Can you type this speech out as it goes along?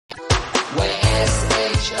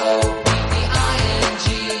We're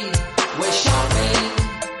shopping.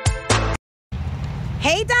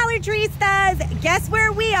 Hey Dollar Treestas, guess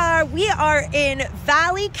where we are? We are in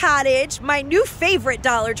Valley Cottage, my new favorite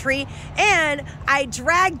Dollar Tree, and I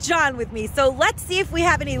dragged John with me. So let's see if we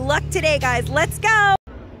have any luck today, guys. Let's go.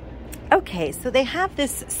 Okay, so they have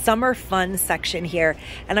this summer fun section here,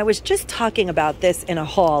 and I was just talking about this in a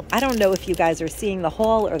haul. I don't know if you guys are seeing the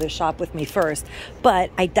haul or the shop with me first,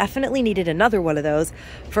 but I definitely needed another one of those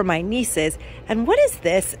for my nieces. And what is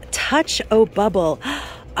this? Touch O Bubble.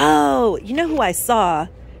 Oh, you know who I saw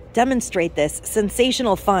demonstrate this?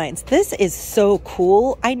 Sensational Finds. This is so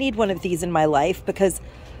cool. I need one of these in my life because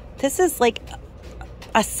this is like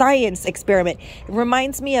a science experiment. It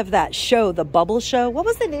reminds me of that show, the Bubble Show. What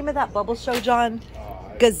was the name of that Bubble Show, John?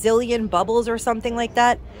 Gazillion Bubbles or something like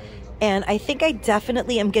that. And I think I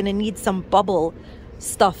definitely am going to need some bubble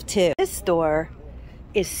stuff too. This store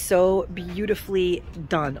is so beautifully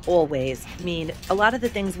done always. I mean, a lot of the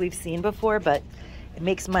things we've seen before, but it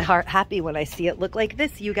makes my heart happy when I see it look like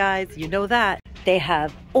this, you guys. You know that. They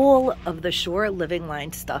have all of the Shore Living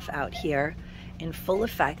line stuff out here in full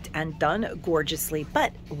effect and done gorgeously.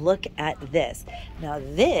 But look at this. Now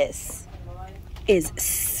this is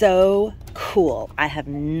so cool. I have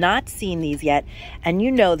not seen these yet, and you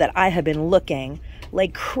know that I have been looking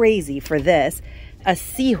like crazy for this. A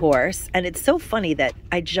seahorse, and it's so funny that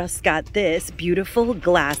I just got this beautiful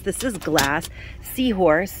glass. This is glass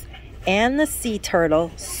seahorse and the sea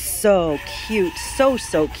turtle. So cute,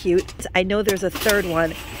 so cute. I know there's a third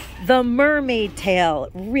one, the mermaid tail.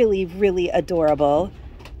 Really, really adorable.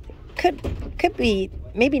 Could be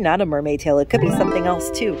maybe not a mermaid tail. It could be something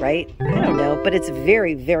else too, right? I don't know, but it's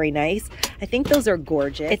very, very nice. I think those are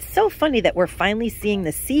gorgeous. It's so funny that we're finally seeing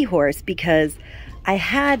the seahorse because I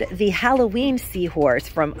had the Halloween seahorse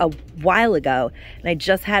from a while ago, and I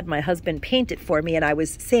just had my husband paint it for me, and I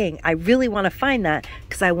was saying I really want to find that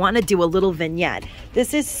because I want to do a little vignette.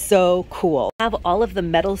 This is so cool. I have all of the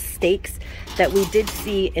metal stakes that we did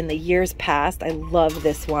see in the years past. I love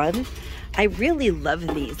this one. I really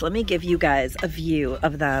love these. Let me give you guys a view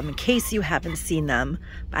of them in case you haven't seen them.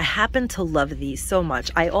 I happen to love these so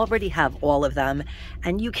much. I already have all of them,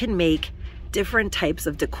 and you can make different types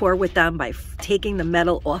of decor with them by taking the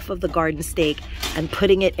metal off of the garden stake and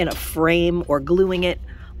putting it in a frame or gluing it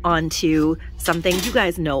onto something. You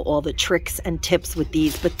guys know all the tricks and tips with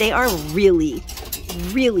these, but they are really,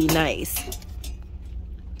 really nice.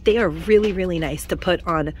 They are really, really nice to put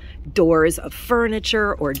on doors of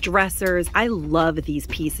furniture or dressers. I love these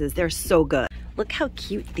pieces. They're so good. Look how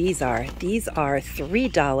cute these are. These are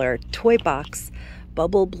 $3 toy box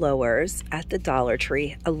bubble blowers at the Dollar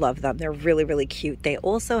Tree. I love them. They're really, really cute. They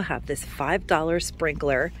also have this $5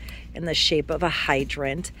 sprinkler in the shape of a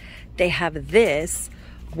hydrant. They have this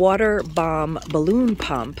water bomb balloon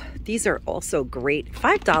pump. These are also great.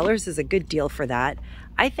 $5 is a good deal for that.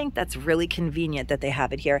 I think that's really convenient that they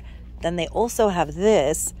have it here. Then they also have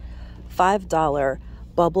this $5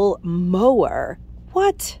 bubble mower.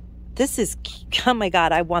 What? This is, oh my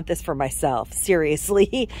God, I want this for myself,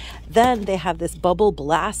 seriously. Then they have this bubble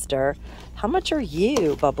blaster. How much are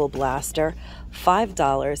you, bubble blaster?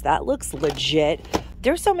 $5, that looks legit.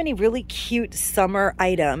 There's so many really cute summer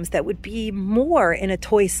items that would be more in a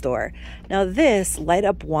toy store. Now this, light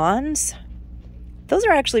up wands, those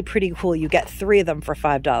are actually pretty cool. You get 3 of them for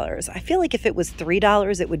 $5. I feel like if it was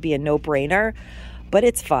 $3, it would be a no-brainer, but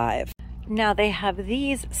it's $5. Now they have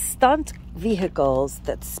these stunt vehicles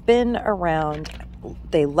that spin around.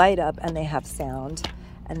 They light up and they have sound,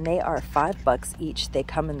 and they are $5 each. They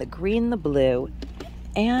come in the green, the blue,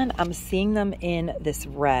 and I'm seeing them in this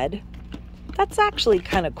red. That's actually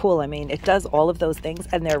kind of cool. I mean, it does all of those things,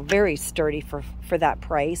 and they're very sturdy for that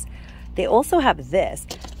price. They also have this.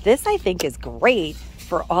 This I think is great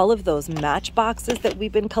for all of those matchboxes that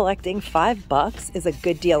we've been collecting. $5 is a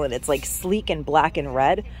good deal, and it's like sleek and black and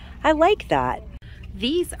red. I like that.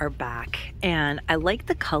 These are back, and I like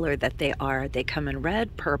the color that they are. They come in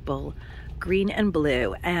red, purple, green, and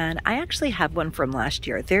blue, and I actually have one from last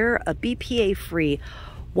year. They're a BPA-free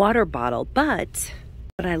water bottle, but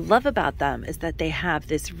what I love about them is that they have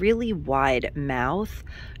this really wide mouth.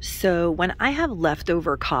 So when I have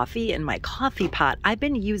leftover coffee in my coffee pot, I've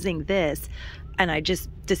been using this, and I just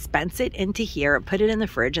dispense it into here, put it in the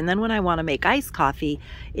fridge, and then when I want to make iced coffee,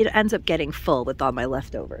 it ends up getting full with all my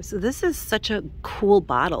leftovers. So this is such a cool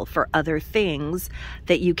bottle for other things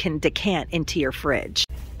that you can decant into your fridge.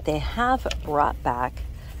 They have brought back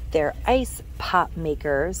their ice pop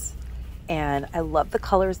makers, and I love the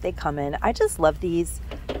colors they come in. I just love these.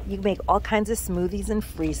 You make all kinds of smoothies and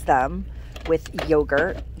freeze them. with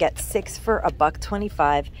yogurt. Get 6 for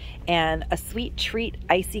 $1.25, and a sweet treat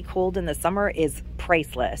icy cold in the summer is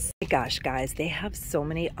priceless. Oh my gosh, guys, they have so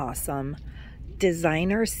many awesome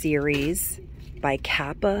designer series by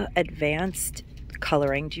Kappa Advanced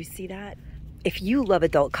Coloring. Do you see that? If you love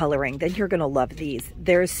adult coloring, then you're gonna love these.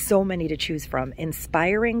 There's so many to choose from.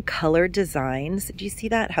 Inspiring color designs. Do you see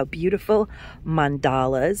that? How beautiful.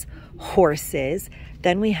 Mandalas, horses.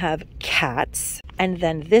 Then we have cats. And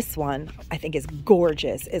then this one, I think is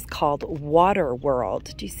gorgeous, is called Water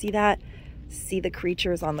World. Do you see that? See the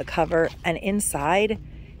creatures on the cover, and inside,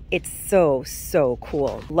 it's so, so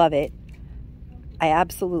cool. Love it. I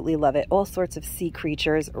absolutely love it. All sorts of sea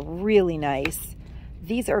creatures, really nice.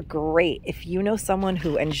 These are great if you know someone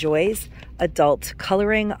who enjoys adult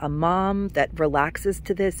coloring, a mom that relaxes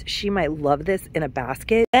to this. She might love this in a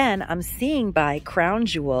basket. Then I'm seeing by Crown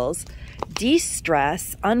Jewels,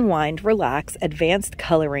 De-Stress, Unwind, Relax, Advanced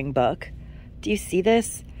Coloring Book. Do you see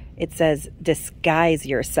this? It says, disguise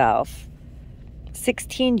yourself.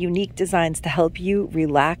 16 unique designs to help you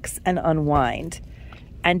relax and unwind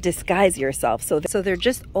and disguise yourself. So they're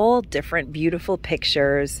just all different beautiful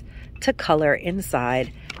pictures to color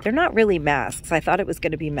inside. They're not really masks. I thought it was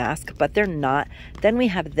going to be mask, but they're not. Then we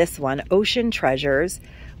have this one, Ocean Treasures,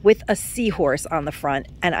 with a seahorse on the front.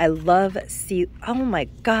 And I love oh my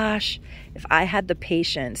gosh, if I had the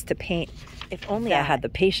patience to paint, if only I had the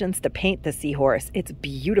patience to paint the seahorse. It's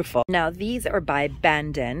beautiful. Now these are by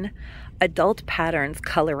Bandon, Adult Patterns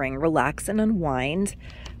Coloring, Relax and Unwind.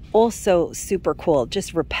 Also super cool,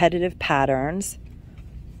 just repetitive patterns.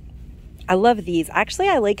 I love these. Actually,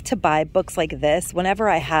 I like to buy books like this. Whenever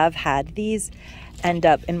I have had these end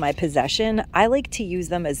up in my possession, I like to use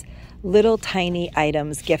them as little tiny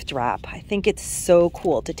items gift wrap. I think it's so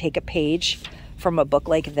cool to take a page from a book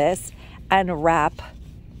like this and wrap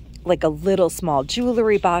like a little small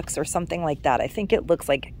jewelry box or something like that. I think it looks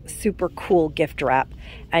like super cool gift wrap,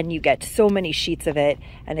 and you get so many sheets of it,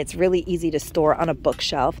 and it's really easy to store on a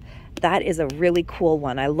bookshelf. That is a really cool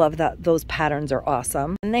one. I love that. Those patterns are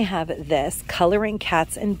awesome. And they have this, Coloring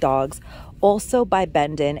Cats and Dogs, also by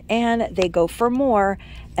Bandon, and they go for more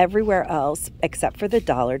everywhere else except for the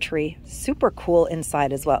Dollar Tree. Super cool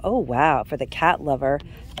inside as well. Oh wow, for the cat lover,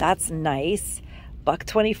 that's nice.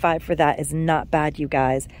 $1.25 for that is not bad, you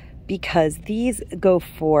guys, because these go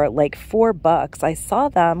for like $4. I saw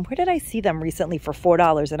them, where did I see them recently, for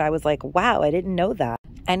 $4, and I was like, wow, I didn't know that.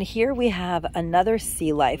 And here we have another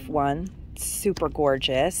Sea Life one, super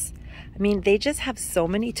gorgeous. I mean, they just have so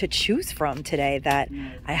many to choose from today that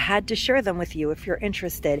I had to share them with you if you're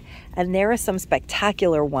interested. And there are some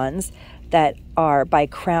spectacular ones that are by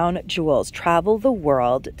Crown Jewels. Travel the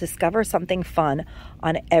world, discover something fun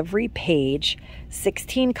on every page,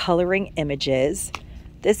 16 coloring images.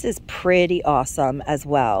 This is pretty awesome as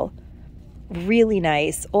well. Really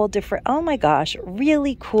nice, all different, oh my gosh,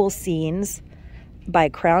 really cool scenes by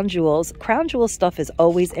Crown Jewels. Crown Jewels stuff is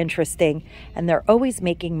always interesting, and they're always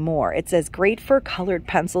making more. It says great for colored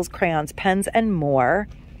pencils, crayons, pens, and more.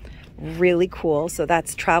 Really cool. So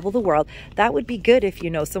that's Travel the World. That would be good if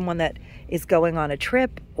you know someone that is going on a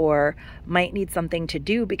trip or might need something to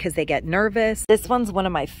do because they get nervous. This one's one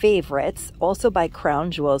of my favorites, also by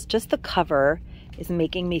Crown Jewels. Just the cover is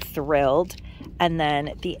making me thrilled, and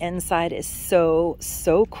then the inside is so,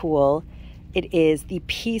 so cool. It is the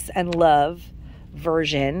Peace and Love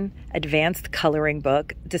version, advanced coloring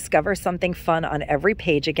book. Discover something fun on every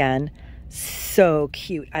page again. So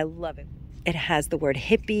cute. I love it. It has the word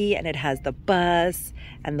hippie, and it has the bus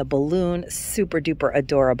and the balloon. Super duper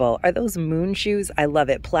adorable. Are those moon shoes? I love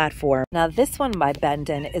it. Platform. Now this one by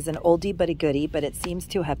Bandon is an oldie but a goodie, but it seems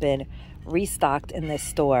to have been restocked in this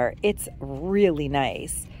store. It's really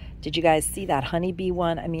nice. Did you guys see that honeybee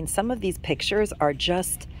one? I mean, some of these pictures are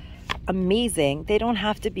just amazing. They don't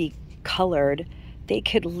have to be colored. They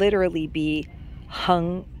could literally be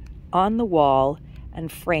hung on the wall and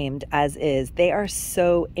framed as is. They are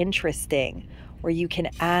so interesting, where you can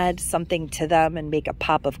add something to them and make a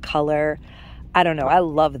pop of color. I don't know. I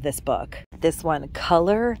love this book. This one,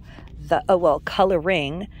 Coloring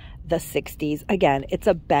the 60s. Again, it's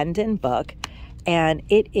a Bandon book, and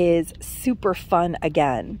it is super fun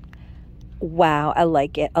again. Wow, I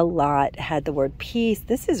like it a lot. Had the word peace.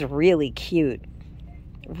 This is really cute.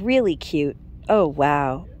 Really cute. Oh,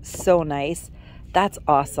 wow. So nice. That's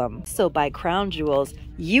awesome. So by Crown Jewels,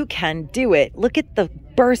 you can do it. Look at the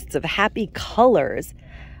bursts of happy colors.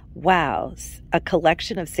 Wow. A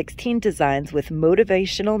collection of 16 designs with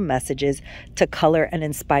motivational messages to color and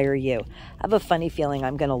inspire you. I have a funny feeling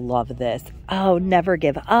I'm going to love this. Oh, never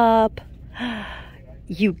give up.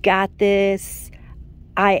 You got this.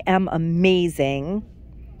 I am amazing.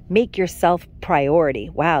 Make yourself priority.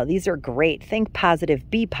 Wow, these are great. Think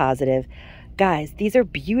positive, be positive. Guys, these are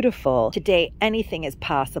beautiful. Today, anything is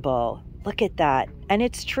possible. Look at that. And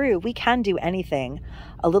it's true. We can do anything.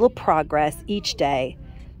 A little progress each day.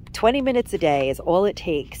 20 minutes a day is all it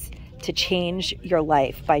takes to change your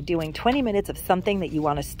life by doing 20 minutes of something that you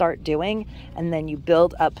want to start doing, and then you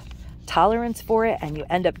build up tolerance for it and you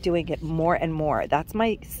end up doing it more and more. That's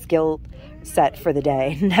my skill set for the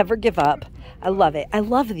day. Never give up. I love it. I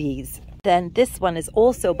love these. Then this one is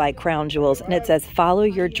also by Crown Jewels, and it says follow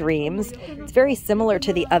your dreams. It's very similar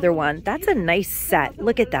to the other one. That's a nice set.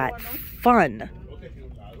 Look at that. Fun.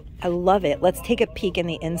 I love it. Let's take a peek in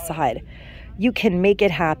the inside. You can make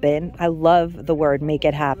it happen. I love the word make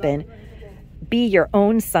it happen. Be your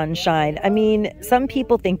own sunshine. I mean, some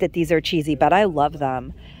people think that these are cheesy, but I love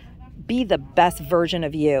them. Be the best version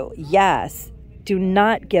of you. Yes. Do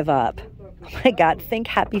not give up. Oh my God, think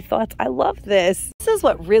happy thoughts. I love this. This is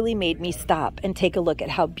what really made me stop and take a look at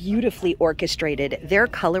how beautifully orchestrated their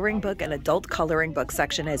coloring book and adult coloring book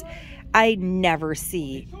section is. I never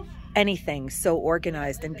see anything so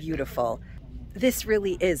organized and beautiful. This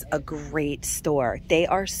really is a great store. They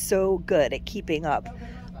are so good at keeping up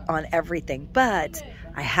on everything. But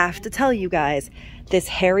I have to tell you guys, this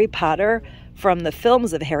Harry Potter from the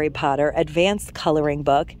films of Harry Potter advanced coloring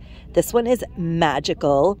book, this one is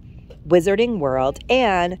magical. Wizarding World,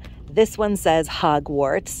 and this one says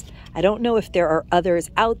Hogwarts. I don't know if there are others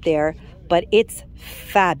out there, but it's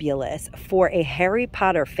fabulous for a Harry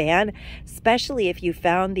Potter fan, especially if you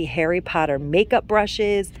found the Harry Potter makeup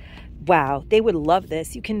brushes. Wow, they would love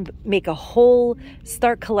this. You can make a whole,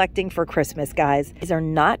 start collecting for Christmas, guys. These are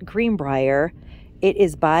not Greenbrier. It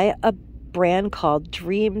is by a brand called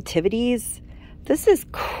Dreamtivities. This is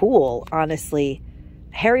cool, honestly.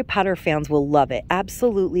 Harry Potter fans will love it.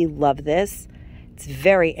 Absolutely love this. It's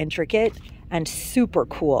very intricate and super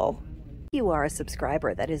cool. If you are a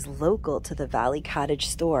subscriber that is local to the Valley Cottage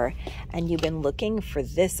store and you've been looking for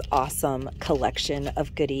this awesome collection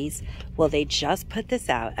of goodies, well, they just put this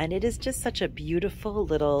out, and it is just such a beautiful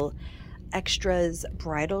little extras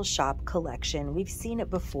bridal shop collection. We've seen it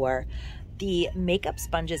before. The makeup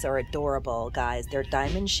sponges are adorable, guys. They're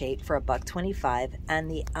diamond shaped for $1.25,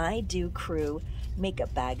 and the I Do Crew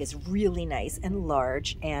makeup bag is really nice and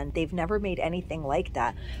large, and they've never made anything like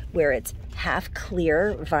that, where it's half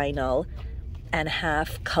clear vinyl and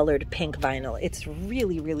half colored pink vinyl. It's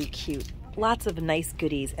really, really cute. Lots of nice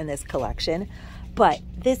goodies in this collection, but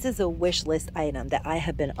this is a wish list item that I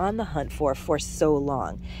have been on the hunt for so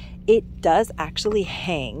long. It does actually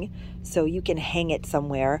hang, so you can hang it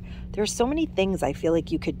somewhere. There's so many things I feel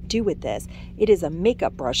like you could do with this. It is a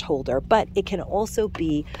makeup brush holder, but it can also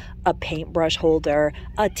be a paintbrush holder,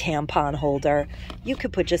 a tampon holder. You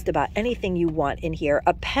could put just about anything you want in here.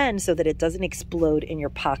 A pen so that it doesn't explode in your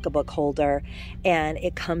pocketbook holder. And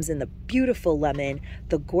it comes in the beautiful lemon,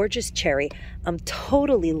 the gorgeous cherry. I'm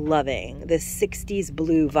totally loving the 60s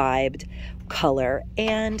blue vibed color,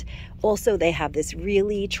 and also they have this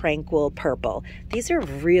really tranquil purple. These are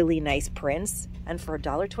really nice prints, and for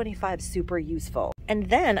 $1.25, super useful. And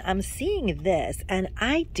then I'm seeing this, and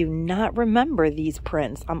I do not remember these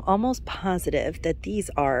prints. I'm almost positive that these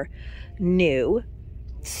are new.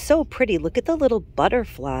 So pretty. Look at the little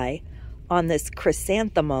butterfly on this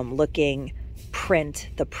chrysanthemum looking print.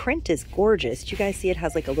 The print is gorgeous. Do you guys see it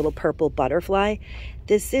has like a little purple butterfly?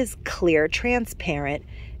 This is clear, transparent,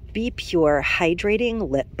 Be Pure Hydrating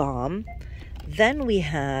Lip Balm. Then we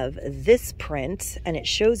have this print, and it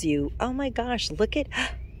shows you, oh my gosh, look at,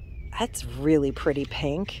 that's really pretty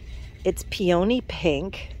pink. It's peony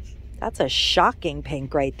pink. That's a shocking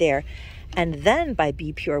pink right there. And then by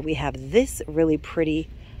Be Pure, we have this really pretty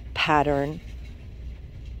pattern.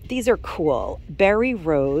 These are cool. Berry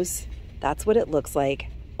Rose, that's what it looks like.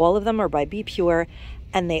 All of them are by Be Pure,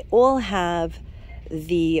 and they all have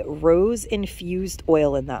the rose infused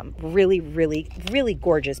oil in them. Really, really, really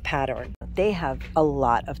gorgeous pattern. They have a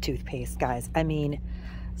lot of toothpaste, guys. I mean,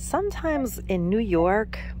 sometimes in New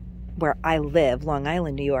York, where I live, Long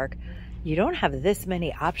Island, New York, you don't have this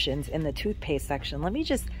many options in the toothpaste section. Let me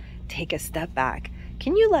just take a step back.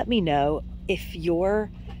 Can you let me know if your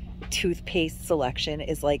toothpaste selection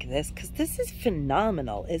is like this? Because this is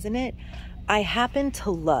phenomenal, isn't it? I happen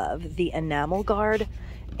to love the Enamel Guard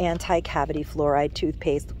anti-cavity fluoride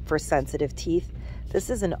toothpaste for sensitive teeth. This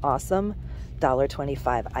is an awesome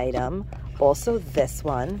 $1.25 item. Also this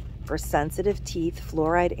one for sensitive teeth,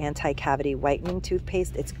 fluoride anti-cavity whitening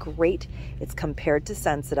toothpaste. It's great. It's compared to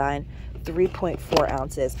Sensodyne, 3.4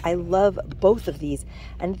 ounces. I love both of these,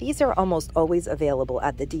 and these are almost always available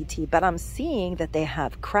at the DT, but I'm seeing that they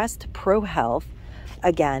have Crest Pro Health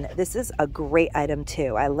Again, this is a great item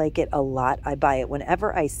too. I like it a lot. I buy it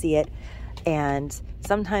whenever I see it, and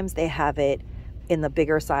sometimes they have it in the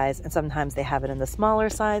bigger size and sometimes they have it in the smaller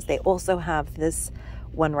size. They also have this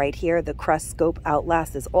one right here. The Crest Scope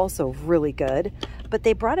Outlast is also really good, but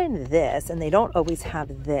they brought in this, and they don't always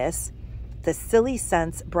have this. The Silly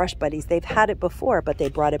Scents Brush Buddies. They've had it before, but they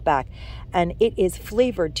brought it back, and it is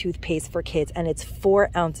flavored toothpaste for kids, and it's 4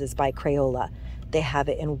 ounces by Crayola. They have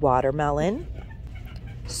it in watermelon,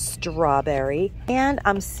 strawberry, and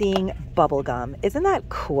I'm seeing bubblegum. Isn't that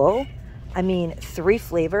cool? I mean, 3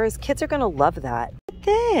 flavors. Kids are gonna love that.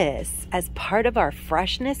 This, as part of our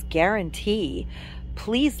freshness guarantee,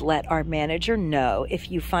 please let our manager know if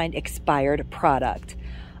you find expired product.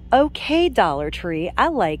 Okay, Dollar Tree, I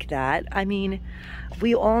like that. I mean,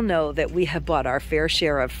 we all know that we have bought our fair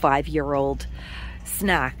share of 5-year-old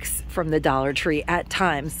snacks from the Dollar Tree at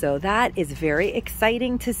times, so that is very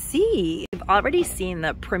exciting to see. We've already seen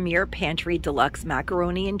the Premier Pantry Deluxe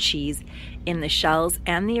Macaroni and Cheese in the shells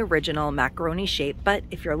and the original macaroni shape, but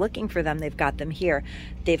if you're looking for them, they've got them here.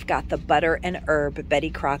 They've got the butter and herb Betty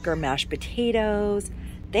Crocker mashed potatoes.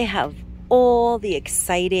 They have all the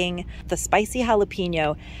exciting, the spicy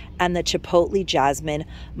jalapeno and the chipotle jasmine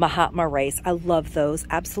Mahatma rice. I love those,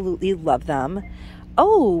 absolutely love them.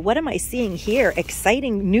 Oh, what am I seeing here?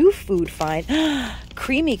 Exciting new food find.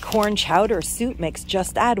 Creamy corn chowder soup mix.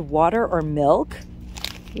 Just add water or milk.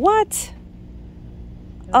 What?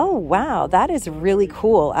 Oh, wow. That is really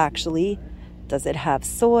cool, actually. Does it have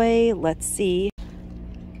soy? Let's see.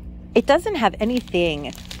 It doesn't have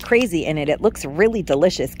anything crazy in it. It looks really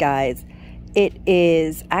delicious, guys. It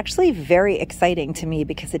is actually very exciting to me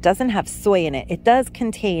because it doesn't have soy in it. It does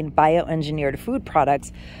contain bioengineered food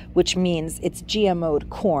products, which means it's GMO'd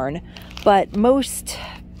corn, but most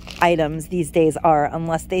items these days are,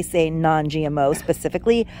 unless they say non-GMO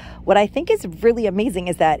specifically. What I think is really amazing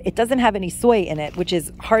is that it doesn't have any soy in it, which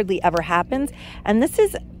is hardly ever happens. And this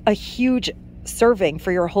is a huge serving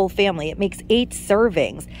for your whole family. It makes 8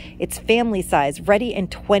 servings. It's family size, ready in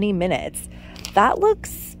 20 minutes. That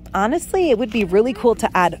looks, honestly, it would be really cool to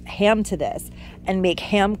add ham to this and make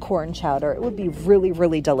ham corn chowder. It would be really,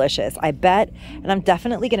 really delicious, I bet. And I'm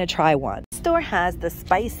definitely going to try one. The store has the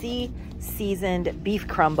spicy seasoned beef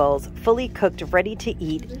crumbles, fully cooked, ready to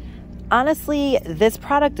eat. Honestly, this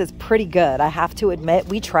product is pretty good. I have to admit,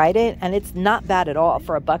 we tried it and it's not bad at all.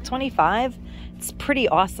 For $1.25, it's pretty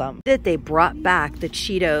awesome. That they brought back the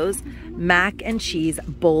Cheetos mac and cheese,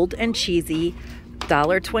 bold and cheesy,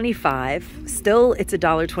 $1.25. Still, it's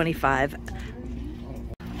 $1.25.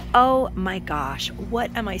 Oh my gosh,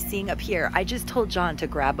 what am I seeing up here? I just told John to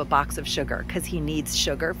grab a box of sugar because he needs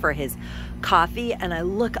sugar for his coffee, and I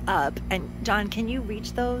look up and John, can you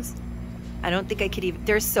reach those? I don't think I could even,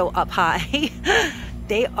 they're so up high.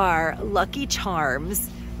 They are Lucky Charms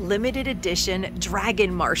limited edition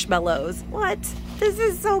dragon marshmallows. What? This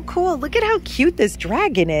is so cool. Look at how cute this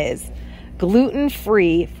dragon is.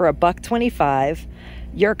 Gluten-free for $1.25.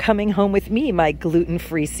 You're coming home with me, my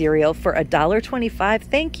gluten-free cereal, for $1.25.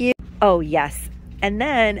 Thank you. Oh, yes. And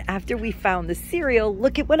then after we found the cereal,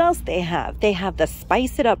 look at what else they have. They have the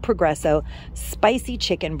Spice It Up Progresso spicy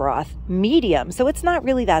chicken broth, medium. So it's not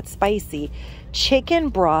really that spicy. Chicken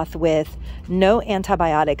broth with no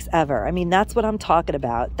antibiotics ever. I mean, that's what I'm talking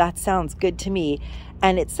about. That sounds good to me.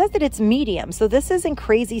 And it says that it's medium. So this isn't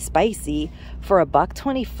crazy spicy for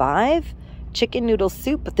 $1.25. Chicken noodle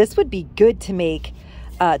soup. But this would be good to make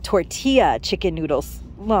tortilla chicken noodles.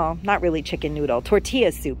 Well, not really chicken noodle,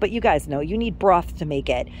 tortilla soup, but you guys know you need broth to make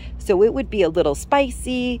it. So it would be a little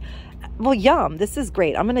spicy. Well, yum. This is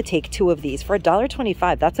great. I'm going to take 2 of these for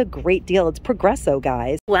 $1.25. That's a great deal. It's Progresso,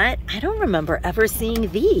 guys. What? I don't remember ever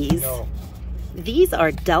seeing these. No. These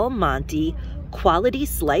are Del Monte quality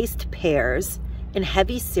sliced pears in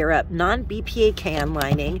heavy syrup, non-BPA can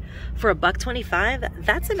lining for $1.25.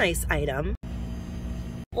 That's a nice item.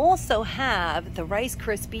 Also have the Rice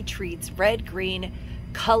Krispie Treats Red Green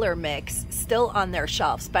Color Mix still on their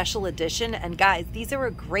shelf, special edition. And guys, these are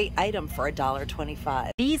a great item for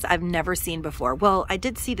 $1.25. These I've never seen before. Well, I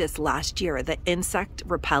did see this last year, the insect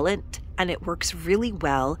repellent, and it works really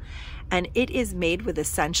well. And it is made with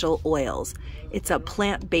essential oils. It's a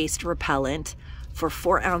plant-based repellent for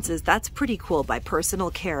 4 ounces. That's pretty cool, by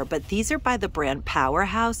Personal Care. But these are by the brand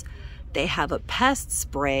Powerhouse. They have a pest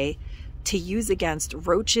spray to use against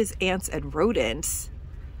roaches, ants, and rodents.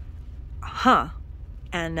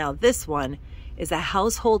 And now this one is a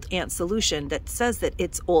household ant solution that says that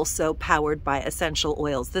it's also powered by essential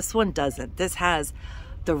oils. This one doesn't. This has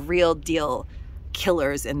the real deal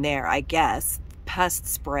killers in there, I guess. pest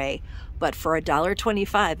spray. But for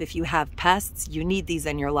 $1.25, if you have pests, you need these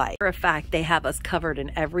in your life. For a fact, they have us covered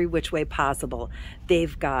in every which way possible.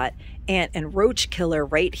 They've got ant and roach killer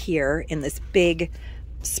right here in this big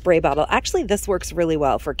spray bottle. Actually, this works really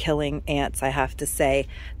well for killing ants, I have to say.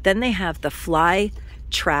 Then they have the fly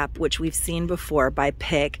trap, which we've seen before by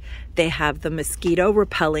Pick. They have the mosquito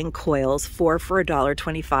repelling coils, 4 for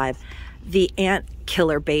 $1.25. The ant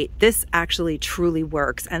killer bait. This actually truly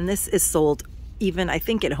works, and this is sold even I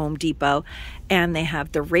think at Home Depot. And they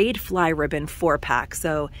have the Raid Fly Ribbon 4-pack.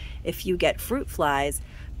 So if you get fruit flies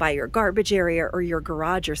by your garbage area or your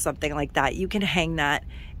garage or something like that, you can hang that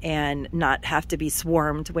and not have to be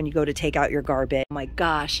swarmed when you go to take out your garbage. Oh my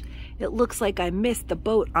gosh, it looks like I missed the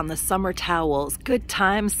boat on the summer towels. Good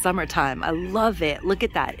times, summertime. I love it. Look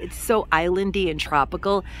at that. It's so islandy and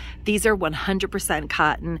tropical. These are 100%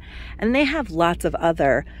 cotton, and they have lots of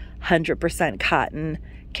other 100% cotton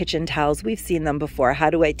kitchen towels. We've seen them before. How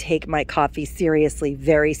do I take my coffee seriously?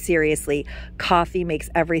 Very seriously. Coffee makes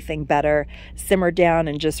everything better. Simmer down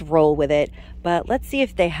and just roll with it. But let's see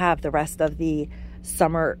if they have the rest of the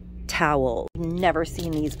summer towel. Never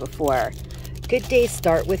seen these before. Good day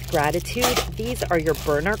start with gratitude. These are your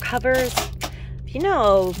burner covers. You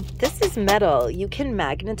know, this is metal. You can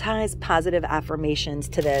magnetize positive affirmations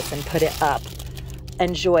to this and put it up.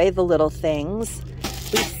 Enjoy the little things.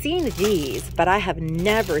 We've seen these, but I have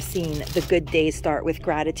never seen the good day start with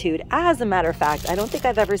gratitude. As a matter of fact, I don't think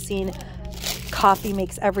I've ever seen coffee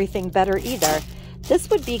makes everything better either. This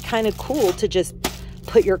would be kind of cool to just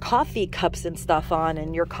put your coffee cups and stuff on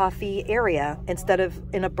in your coffee area instead of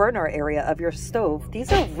in a burner area of your stove.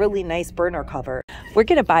 These are really nice burner cover. We're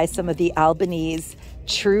gonna buy some of the Albanese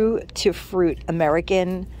True to Fruit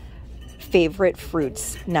American favorite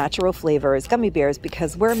fruits, natural flavors, gummy bears,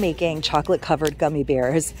 because we're making chocolate covered gummy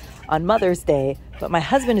bears on Mother's Day, but my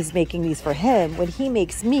husband is making these for him when he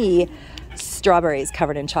makes me strawberries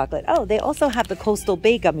covered in chocolate. Oh, they also have the Coastal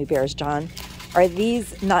Bay gummy bears, John. Are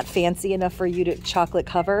these not fancy enough for you to chocolate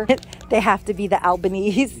cover? They have to be the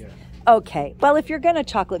Albanese? Yeah. Okay, well, if you're gonna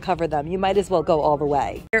chocolate cover them, you might as well go all the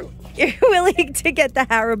way. You're willing to get the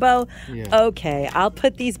Haribo? Yeah. Okay, I'll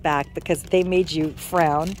put these back because they made you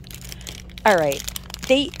frown. All right,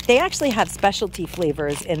 they actually have specialty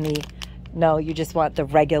flavors in the, no, you just want the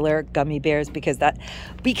regular gummy bears because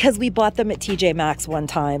we bought them at TJ Maxx one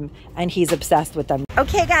time and he's obsessed with them.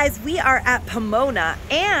 Okay guys, we are at Pomona,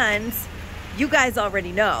 and you guys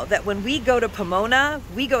already know that when we go to Pomona,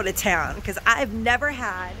 we go to town, because I've never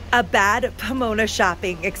had a bad Pomona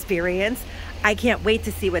shopping experience. I can't wait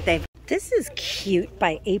to see what they've. This is cute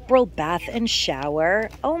by April Bath and Shower.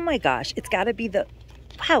 Oh my gosh, it's gotta be the,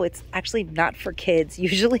 wow, it's actually not for kids.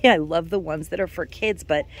 Usually I love the ones that are for kids,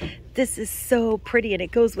 but this is so pretty and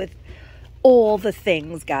it goes with all the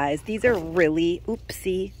things, guys. These are really,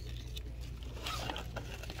 oopsie.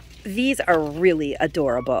 These are really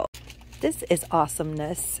adorable. This is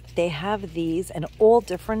awesomeness. They have these in all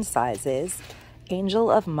different sizes.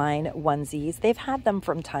 Angel of Mine onesies. They've had them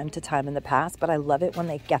from time to time in the past, but I love it when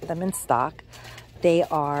they get them in stock. They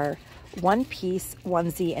are one-piece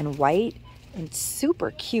onesie in white and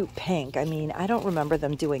super cute pink. I mean, I don't remember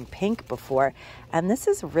them doing pink before. And this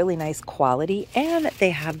is really nice quality, and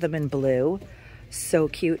they have them in blue. So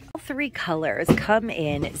cute. All 3 colors come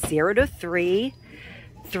in 0 to 3,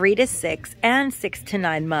 3 to 6, and 6 to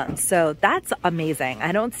 9 months. So that's amazing.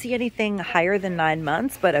 I don't see anything higher than 9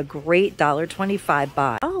 months, but a great $1.25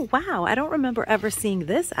 buy. Oh, wow. I don't remember ever seeing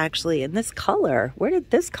this actually in this color. Where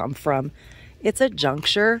did this come from? It's a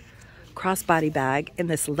juncture crossbody bag in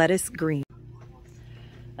this lettuce green.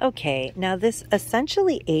 Okay, now this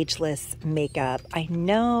essentially ageless makeup, I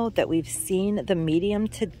know that we've seen the medium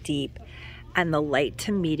to deep and the light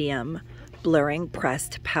to medium blurring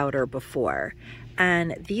pressed powder before.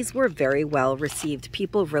 And these were very well received.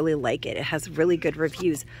 People really like it. It has really good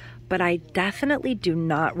reviews. But I definitely do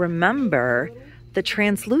not remember the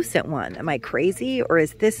translucent one. Am I crazy, or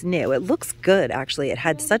is this new? It looks good, actually. It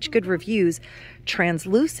had such good reviews.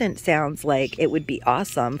 Translucent sounds like it would be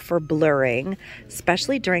awesome for blurring,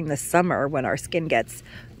 especially during the summer when our skin gets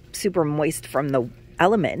super moist from the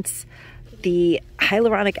elements. The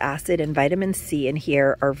hyaluronic acid and vitamin C in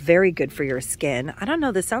here are very good for your skin. I don't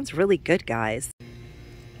know, this sounds really good, guys.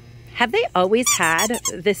 Have they always had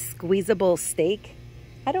this squeezable steak?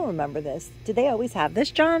 I don't remember this. Did they always have this,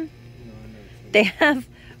 John? No, I never. They have,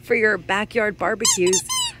 for your backyard barbecues,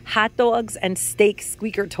 hot dogs and steak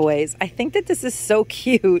squeaker toys. I think that this is so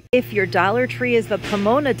cute. If your Dollar Tree is the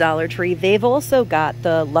Pomona Dollar Tree, they've also got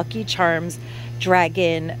the Lucky Charms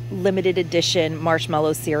Dragon limited edition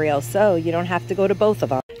marshmallow cereal, so you don't have to go to both of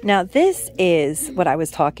them. Now this is what I was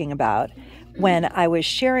talking about when I was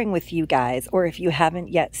sharing with you guys, or if you haven't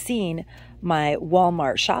yet seen my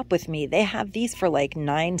Walmart shop with me, they have these for like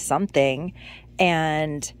 9 something,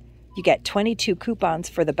 and you get 22 coupons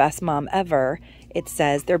for the best mom ever. It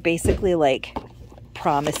says they're basically like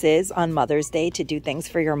promises on Mother's Day to do things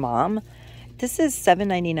for your mom. This is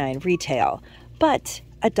 $7.99 retail, but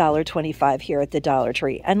 $1.25 here at the Dollar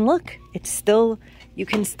Tree. And look, it's still, you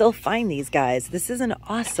can still find these guys. This is an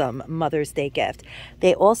awesome Mother's Day gift.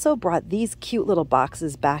 They also brought these cute little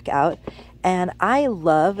boxes back out, and I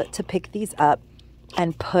love to pick these up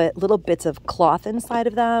and put little bits of cloth inside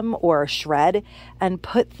of them or shred and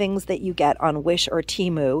put things that you get on Wish or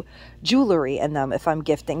Temu, jewelry in them if I'm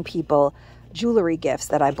gifting people jewelry gifts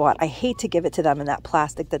that I bought. I hate to give it to them in that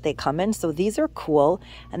plastic that they come in. So these are cool,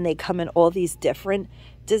 and they come in all these different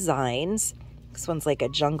designs. This one's like a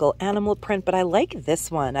jungle animal print, but I like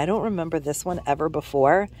this one. I don't remember this one ever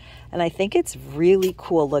before, and I think it's really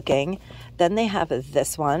cool looking. Then they have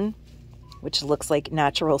this one, which looks like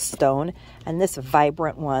natural stone, and this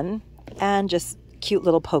vibrant one, and just cute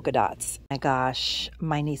little polka dots. My gosh,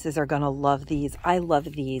 my nieces are gonna love these. I love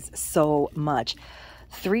these so much.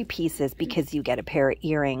 3 pieces because you get a pair of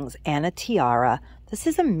earrings and a tiara. This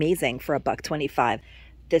is amazing for $1.25.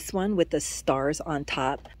 This one with the stars on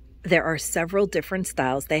top. There are several different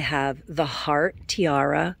styles. They have the heart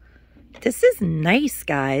tiara. This is nice,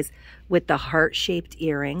 guys, with the heart-shaped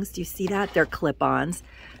earrings. Do you see that? They're clip-ons.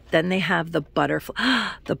 Then they have the butterfly.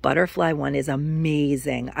 The butterfly one is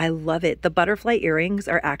amazing. I love it. The butterfly earrings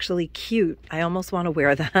are actually cute. I almost want to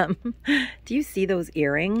wear them. Do you see those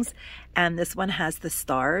earrings? And this one has the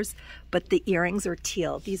stars, but the earrings are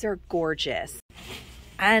teal. These are gorgeous.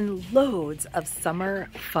 And loads of summer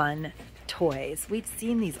fun toys. We've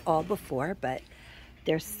seen these all before, but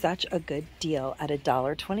they're such a good deal at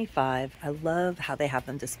 $1.25. I love how they have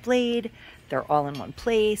them displayed. They're all in one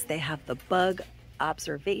place. They have the bug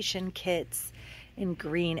observation kits in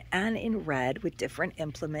green and in red with different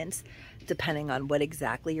implements depending on what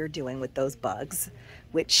exactly you're doing with those bugs,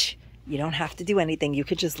 which you don't have to do anything. You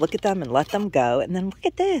could just look at them and let them go. And then look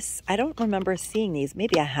at this. I don't remember seeing these.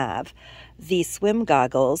 Maybe I have. The swim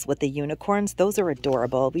goggles with the unicorns. Those are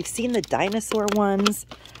adorable. We've seen the dinosaur ones.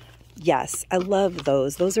 Yes, I love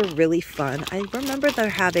those. Those are really fun. I remember they're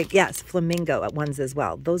having, yes, flamingo ones as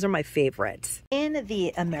well. Those are my favorites. In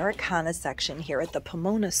the Americana section here at the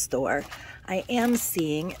Pomona store, I am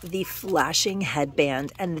seeing the flashing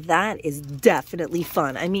headband, and that is definitely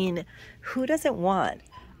fun. I mean, who doesn't want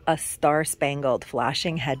a star-spangled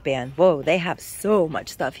flashing headband? Whoa, they have so much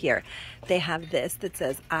stuff here. They have this that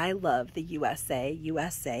says, I love the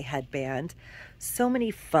USA headband. So many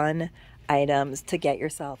fun items to get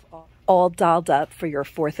yourself all dolled up for your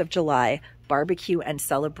 4th of July barbecue and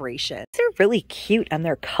celebration. They're really cute, and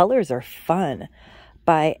their colors are fun.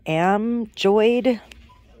 By Amjoyd.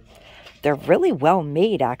 They're really well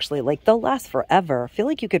made, actually. Like, they'll last forever. I feel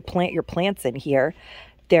like you could plant your plants in here.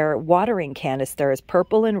 They're watering canisters,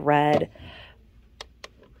 purple and red,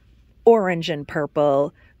 orange and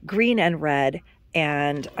purple, green and red,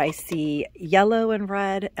 and I see yellow and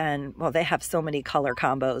red, and, well, they have so many color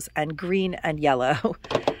combos, and green and yellow,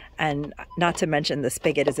 and not to mention the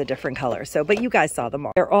spigot is a different color. So, but you guys saw them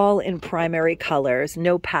all. They're all in primary colors,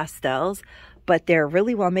 no pastels, but they're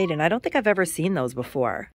really well made, and I don't think I've ever seen those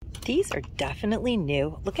before. These are definitely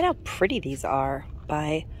new. Look at how pretty these are.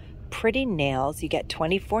 By Pretty Nails. You get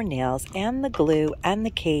 24 nails and the glue and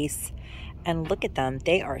the case. And look at them.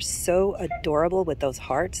 They are so adorable with those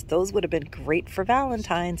hearts. Those would have been great for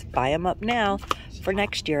Valentine's. Buy them up now for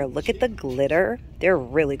next year. Look at the glitter. They're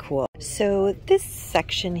really cool. So this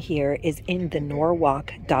section here is in the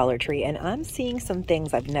Norwalk Dollar Tree, and I'm seeing some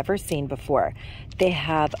things I've never seen before. They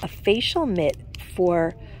have a facial mitt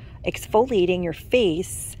for exfoliating your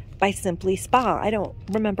face by Simply Spa. I don't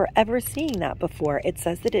remember ever seeing that before. It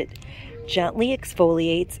says that it gently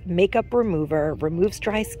exfoliates, makeup remover, removes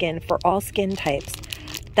dry skin for all skin types.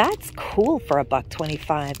 That's cool for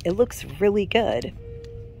 $1.25. It looks really good.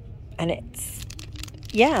 And it's,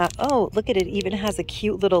 yeah, oh, look at it. Even has a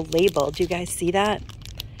cute little label. Do you guys see that?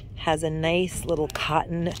 Has a nice little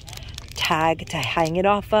cotton tag to hang it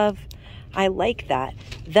off of. I like that.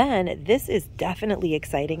 Then this is definitely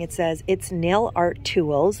exciting. It says it's nail art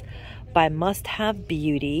tools by Must Have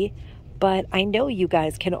Beauty. But I know you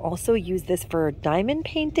guys can also use this for diamond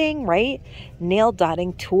painting, right? Nail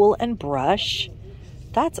dotting tool and brush.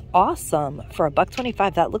 That's awesome. For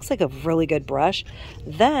 $1.25, that looks like a really good brush.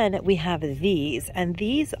 Then we have these, and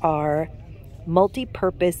these are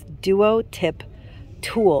multi-purpose duo tip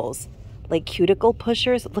tools, like cuticle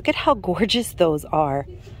pushers. Look at how gorgeous those are.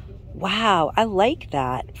 Wow, I like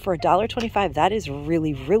that. For $1.25, that is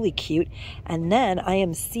really, really cute. And then I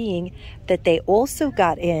am seeing that they also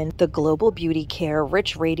got in the Global Beauty Care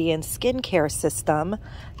Rich Radiance Skincare System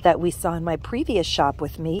that we saw in my previous shop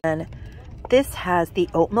with me. And this has the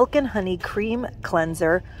Oat Milk and Honey Cream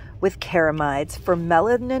Cleanser with ceramides for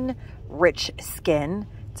melanin-rich skin.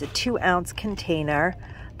 It's a 2-ounce container.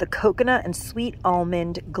 The Coconut and Sweet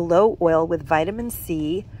Almond Glow Oil with Vitamin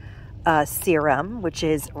C serum, which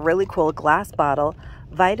is really cool, a glass bottle,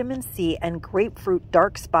 vitamin C and grapefruit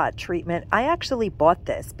dark spot treatment. I actually bought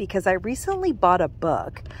this because I recently bought a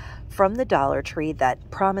book from the Dollar Tree that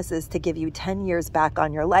promises to give you 10 years back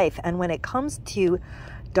on your life. And when it comes to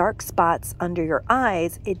dark spots under your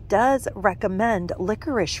eyes, it does recommend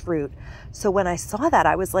licorice root. So when I saw that,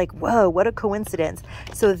 I was like, whoa, what a coincidence.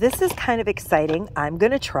 So this is kind of exciting. I'm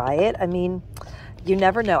going to try it. I mean, you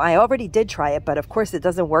never know. I already did try it, but of course it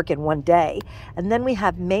doesn't work in one day. And then we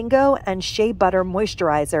have Mango and Shea Butter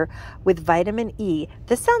Moisturizer with vitamin E.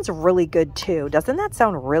 This sounds really good too. Doesn't that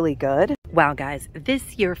sound really good? Wow, guys,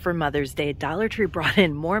 this year for Mother's Day, Dollar Tree brought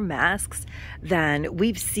in more masks than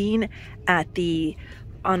we've seen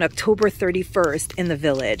on October 31st in the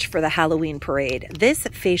Village for the Halloween parade. This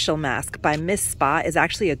facial mask by Miss Spa is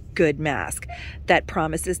actually a good mask that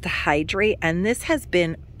promises to hydrate, and this has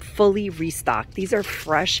been fully restocked. These are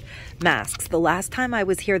fresh masks. The last time I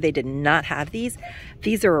was here, they did not have these.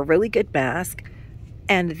 These are a really good mask,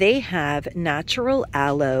 and they have natural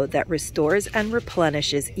aloe that restores and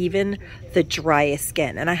replenishes even the driest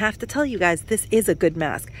skin. And I have to tell you guys, this is a good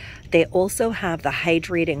mask. They also have the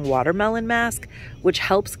hydrating watermelon mask, which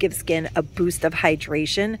helps give skin a boost of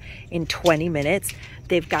hydration in 20 minutes.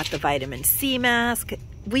 They've got the vitamin C mask.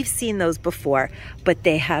 We've seen those before, but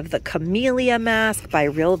they have the Camellia mask by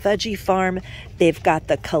Real Veggie Farm. They've got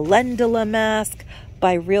the Calendula mask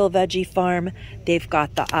by Real Veggie Farm. They've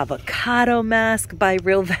got the avocado mask by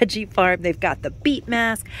Real Veggie Farm. They've got the beet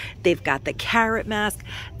mask. They've got the carrot mask.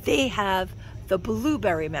 They have the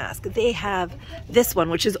blueberry mask. They have this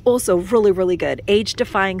one, which is also really, really good.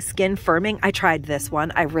 Age-defying skin firming. I tried this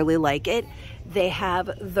one. I really like it. They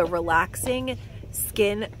have the relaxing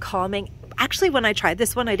skin calming. Actually, when I tried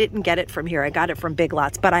this one, I didn't get it from here. I got it from Big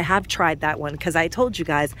Lots, but I have tried that one because I told you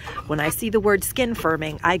guys, when I see the word skin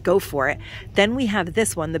firming, I go for it. Then we have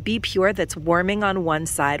this one, the Be Pure, that's warming on one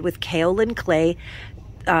side with kaolin clay,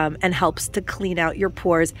 and helps to clean out your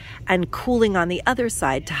pores, and cooling on the other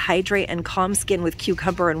side to hydrate and calm skin with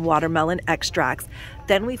cucumber and watermelon extracts.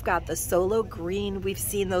 Then we've got the Solo Green. We've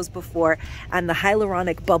seen those before. And the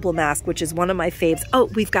Hyaluronic Bubble Mask, which is one of my faves.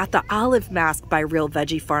 Oh, we've got the Olive Mask by Real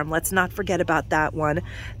Veggie Farm. Let's not forget about that one.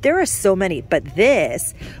 There are so many, but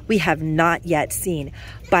this we have not yet seen.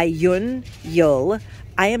 By Yun Yul,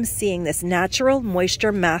 I am seeing this Natural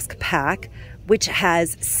Moisture Mask Pack, which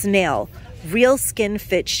has snail, real skin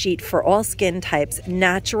fit sheet for all skin types,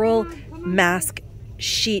 natural mask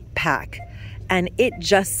sheet pack. And it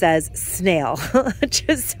just says snail,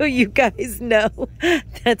 just so you guys know.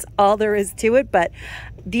 That's all there is to it. But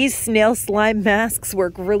these snail slime masks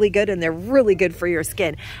work really good, and they're really good for your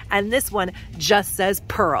skin. And this one just says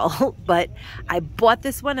pearl, but I bought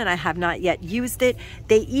this one and I have not yet used it.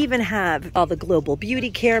 They even have all the Global Beauty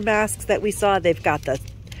Care masks that we saw. They've got the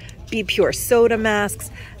Be Pure soda masks.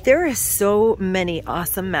 There are so many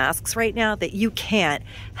awesome masks right now that you can't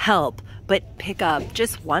help but pick up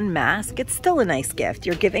just one mask. It's still a nice gift.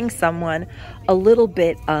 You're giving someone a little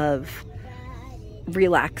bit of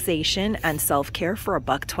relaxation and self-care for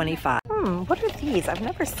 $1.25. What are these? I've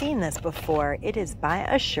never seen this before. It is by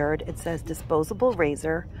Assured. It says disposable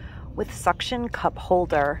razor with suction cup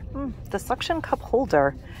holder. The suction cup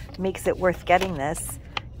holder makes it worth getting this,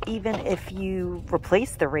 even if you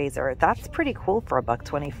replace the razor. That's pretty cool for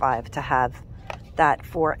 $1.25 to have that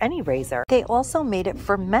for any razor. They also made it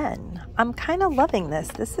for men. I'm kind of loving this.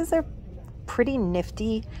 This is a pretty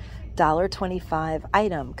nifty $1.25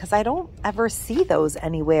 item because I don't ever see those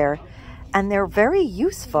anywhere, and they're very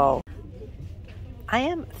useful. I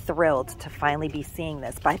am thrilled to finally be seeing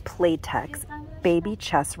this by Playtex Baby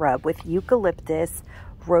Chest Rub with eucalyptus,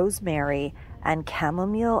 rosemary, and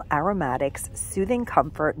chamomile aromatics, soothing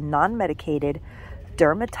comfort, non-medicated,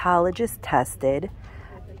 dermatologist tested.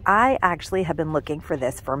 I actually have been looking for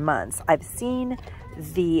this for months. I've seen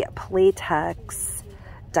the Playtex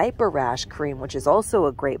diaper rash cream, which is also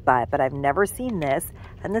a great buy, but I've never seen this.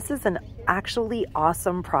 And this is an actually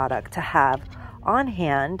awesome product to have on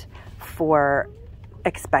hand for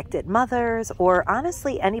expectant mothers, or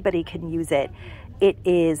honestly anybody can use it. It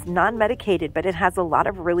is non-medicated, but it has a lot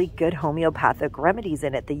of really good homeopathic remedies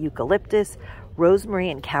in it. The eucalyptus,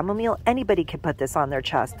 rosemary, and chamomile. Anybody can put this on their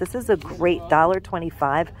chest. This is a great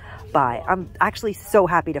 $1.25 buy. I'm actually so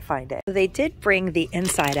happy to find it. They did bring the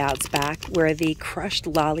inside outs back, where the crushed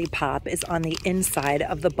lollipop is on the inside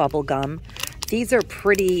of the bubble gum. These are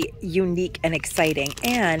pretty unique and exciting,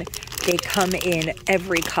 and they come in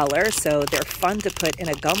every color, so they're fun to put in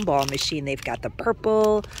a gumball machine. They've got the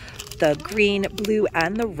purple, the green, blue,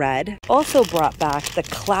 and the red. Also brought back the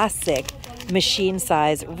classic machine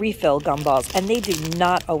size refill gumballs, and they do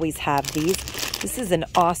not always have these. This is an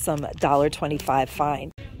awesome $1.25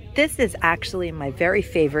 find. This is actually my very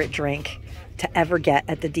favorite drink to ever get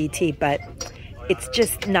at the DT, but it's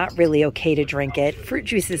just not really okay to drink it. Fruit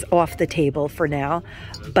juice is off the table for now,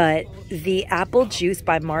 but the apple juice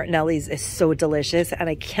by Martinelli's is so delicious, and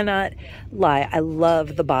I cannot lie, I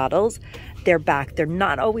love the bottles. They're back. They're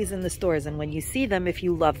not always in the stores, and when you see them, if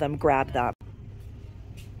you love them, grab them.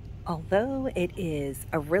 Although it is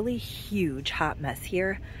a really huge hot mess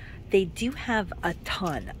here, they do have a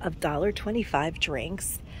ton of $1.25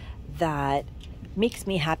 drinks that makes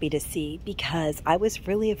me happy to see, because I was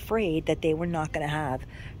really afraid that they were not going to have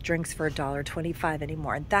drinks for $1.25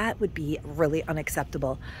 anymore, and that would be really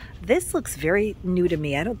unacceptable. This looks very new to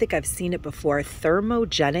me. I don't think I've seen it before.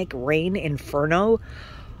 Thermogenic Rain Inferno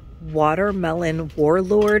Watermelon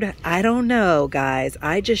Warlord. I don't know, guys.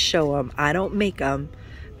 I just show them. I don't make them.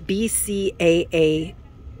 BCAA.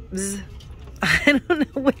 I don't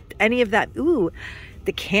know what any of that. Ooh,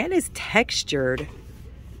 the can is textured.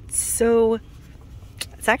 So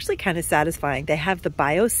it's actually kind of satisfying. They have the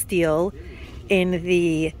BioSteel in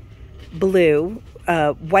the blue,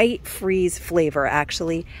 white freeze flavor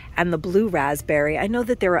actually, and the blue raspberry. I know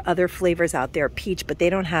that there are other flavors out there, peach, but they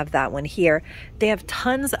don't have that one here. They have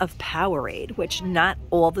tons of Powerade, which not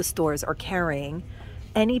all the stores are carrying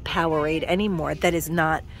any Powerade anymore that is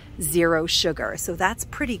not zero sugar. So that's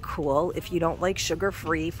pretty cool. If you don't like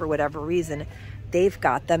sugar-free for whatever reason, they've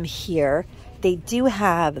got them here. They do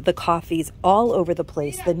have the coffees all over the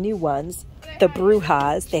place, the new ones, the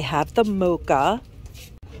Brujas. They have the mocha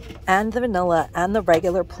and the vanilla and the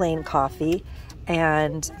regular plain coffee,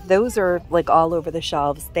 and those are like all over the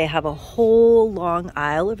shelves. They have a whole long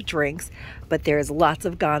aisle of drinks, but there's lots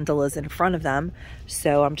of gondolas in front of them.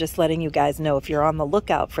 So I'm just letting you guys know, if you're on the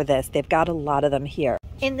lookout for this, they've got a lot of them here.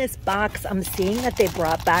 In this box, I'm seeing that they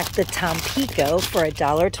brought back the Tampico for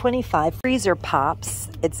 $1.25 freezer pops.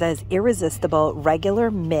 It says Irresistible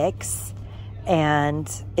Regular Mix, and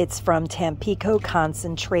it's from Tampico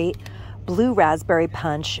Concentrate, Blue Raspberry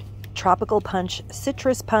Punch, Tropical Punch,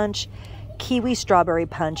 Citrus Punch, Kiwi Strawberry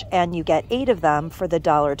Punch, and you get 8 of them for the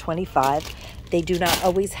 $1.25. They do not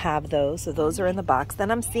always have those, so those are in the box.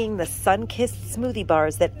 Then I'm seeing the Sun-Kissed smoothie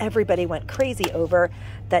bars that everybody went crazy over,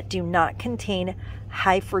 that do not contain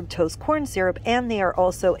high fructose corn syrup, and they are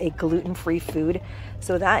also a gluten-free food,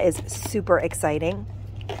 so that is super exciting.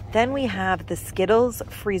 Then we have the Skittles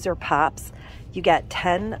freezer pops. You get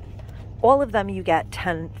 10, all of them you get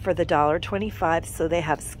 10 for the $1.25, so they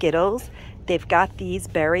have Skittles. They've got these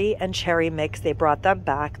berry and cherry mix. They brought them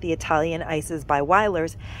back. The Italian Ices by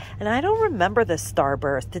Weiler's. And I don't remember the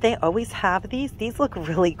Starburst. Did they always have these? These look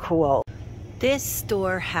really cool. This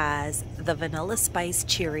store has the Vanilla Spice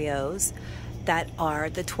Cheerios that are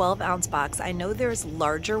the 12-ounce box. I know there's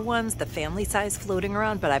larger ones, the family size, floating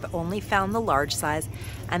around, but I've only found the large size.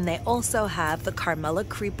 And they also have the Carmela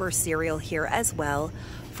Creeper cereal here as well.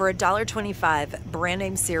 For $1.25, brand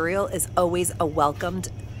name cereal is always a welcomed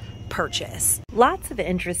purchase. Lots of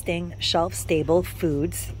interesting shelf-stable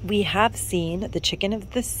foods. We have seen the Chicken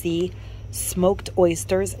of the Sea smoked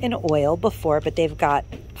oysters in oil before, but they've got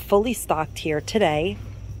fully stocked here today.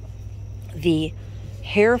 The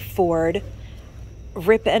Hereford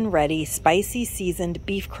Rip and Ready spicy seasoned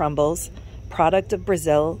beef crumbles, product of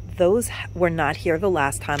Brazil. Those were not here the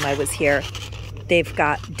last time I was here. They've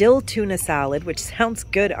got dill tuna salad, which sounds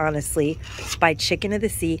good, honestly, by Chicken of the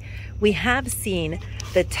Sea. We have seen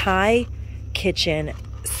the Thai Kitchen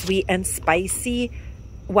sweet and spicy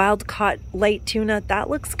wild caught light tuna. That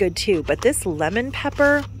looks good too. But this lemon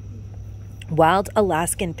pepper wild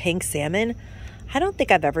Alaskan pink salmon, I don't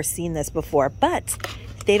think I've ever seen this before. But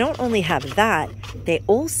they don't only have that, they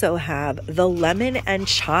also have the lemon and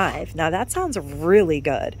chive. Now that sounds really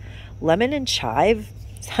good. Lemon and chive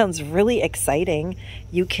sounds really exciting.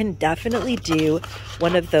 You can definitely do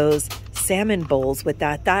one of those salmon bowls with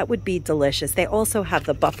that. That would be delicious. They also have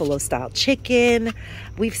the buffalo style chicken.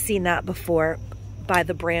 We've seen that before. by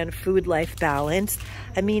the brand Food Life Balance.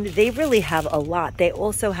 I mean, they really have a lot. They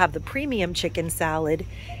also have the premium chicken salad,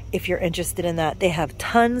 if you're interested in that. They have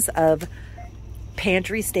tons of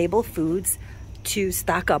pantry stable foods to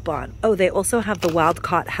stock up on. Oh, they also have the wild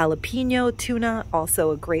caught jalapeno tuna,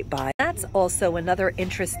 also a great buy. That's also another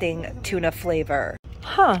interesting tuna flavor.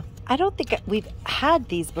 Huh, I don't think we've had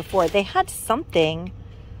these before. They had something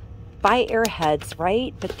by Airheads,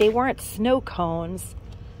 right? But they weren't snow cones.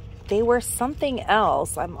 They were something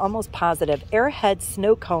else. I'm almost positive. Airhead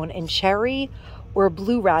snow cone in cherry or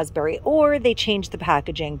blue raspberry, or they changed the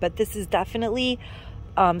packaging, but this is definitely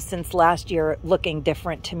since last year looking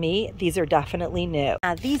different to me. These are definitely new.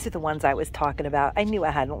 These are the ones I was talking about. I knew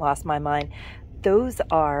I hadn't lost my mind. Those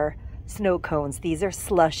are snow cones. These are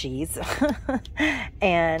slushies.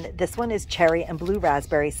 And this one is cherry and blue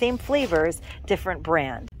raspberry. Same flavors, different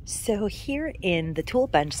brand. So here in the tool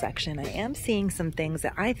bench section, I am seeing some things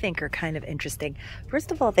that I think are kind of interesting.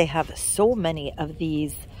 First of all, they have so many of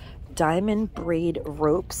these diamond braid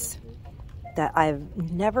ropes that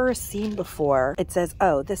I've never seen before. It says,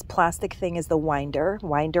 oh, this plastic thing is the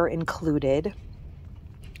winder included,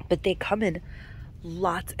 but they come in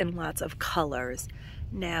lots and lots of colors.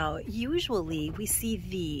 Now, usually we see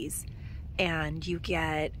these and you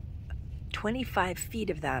get 25 feet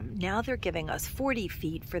of them. Now they're giving us 40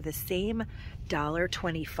 feet for the same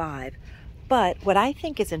 $1.25. But what I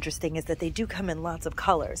think is interesting is that they do come in lots of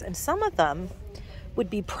colors, and some of them would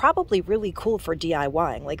be probably really cool for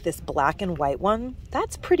DIYing, like this black and white one.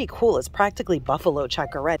 That's pretty cool. It's practically buffalo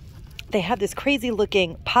checker red. They have this crazy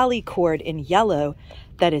looking polycord in yellow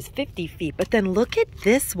that is 50 feet. But then look at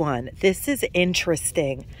this one. This is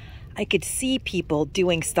interesting. I could see people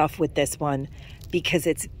doing stuff with this one because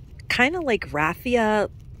it's kind of like raffia,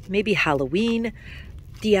 maybe Halloween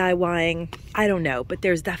DIYing. I don't know, but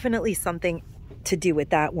there's definitely something to do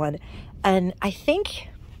with that one. And I think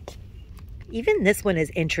even this one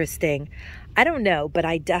is interesting. I don't know, but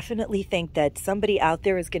I definitely think that somebody out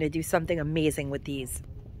there is going to do something amazing with these.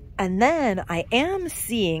 And then I am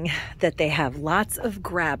seeing that they have lots of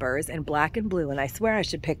grabbers in black and blue, and I swear I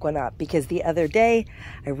should pick one up because the other day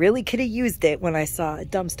I really could have used it when I saw a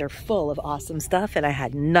dumpster full of awesome stuff and I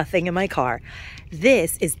had nothing in my car.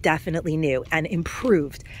 This is definitely new and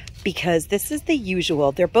improved because this is the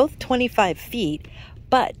usual. They're both 25 feet,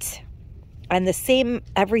 and the same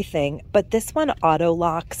everything, but this one auto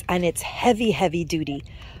locks and it's heavy, heavy duty.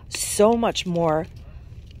 So much more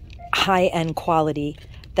high-end quality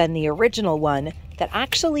than the original one that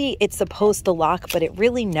actually it's supposed to lock, but it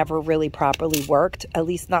really never really properly worked, at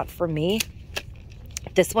least not for me.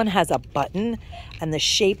 This one has a button and the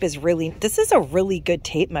shape is really, this is a really good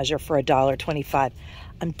tape measure for $1.25.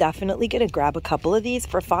 I'm definitely gonna grab a couple of these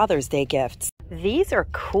for Father's Day gifts. These are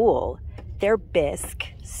cool. They're bisque,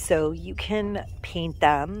 so you can paint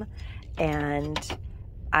them and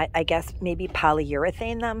I guess maybe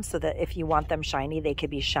polyurethane them so that if you want them shiny, they could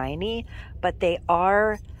be shiny, but they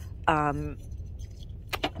are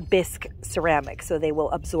bisque ceramic, so they will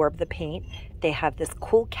absorb the paint. They have this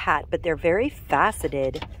cool cat, but they're very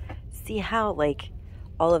faceted. See how like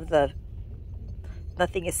all of the,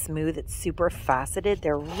 nothing is smooth, it's super faceted.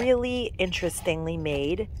 They're really interestingly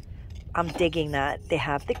made. I'm digging that. They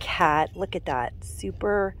have the cat, look at that,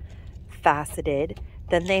 super faceted.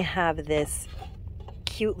 Then they have this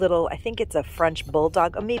cute little, I think it's a French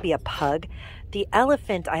bulldog or maybe a pug. The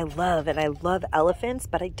elephant I love, and I love elephants,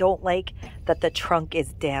 but I don't like that the trunk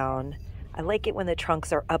is down. I like it when the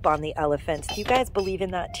trunks are up on the elephants. Do you guys believe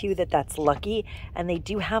in that too, that that's lucky? And they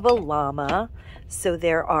do have a llama. So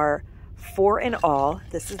there are 4 in all.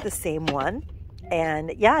 This is the same one.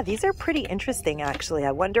 And yeah, these are pretty interesting actually.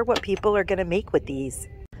 I wonder what people are gonna make with these.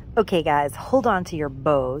 Okay guys, hold on to your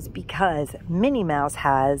bows because Minnie Mouse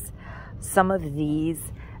has some of these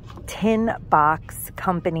tin box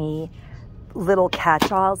company little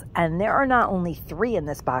catch-alls, and there are not only 3 in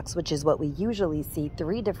this box, which is what we usually see,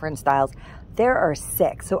 3 different styles. There are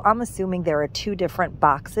 6, so I'm assuming there are 2 different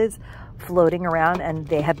boxes floating around and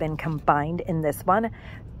they have been combined in this one.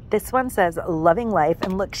 This one says loving life,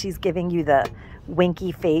 and look, she's giving you the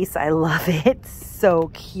winky face. I love it,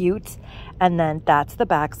 so cute. And then that's the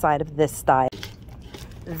back side of this style.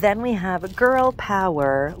 Then we have girl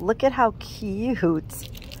power. Look at how cute.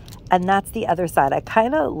 And that's the other side. I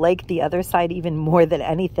kind of like the other side even more than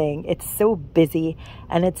anything. It's so busy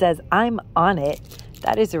and it says I'm on it.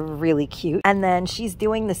 That is really cute. And then she's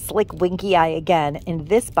doing the slick winky eye again in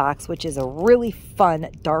this box, which is a really fun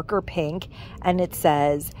darker pink. And it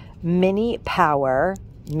says Mini Power,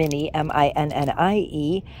 Mini,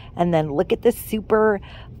 M-I-N-N-I-E. And then look at this super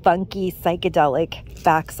funky psychedelic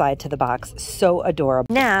backside to the box. So adorable.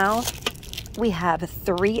 Now, we have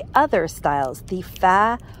 3 other styles. The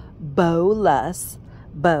fabulous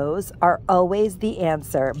bows are always the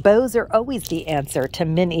answer. Bows are always the answer to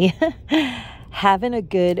mini. Having a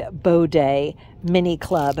good bow day mini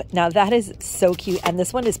club. Now that is so cute. And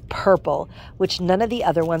this one is purple, which none of the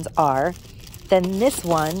other ones are. Then this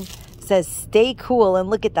one says stay cool. And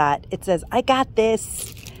look at that. It says, I got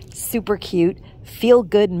this. Super cute. Feel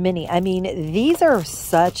good mini. I mean, these are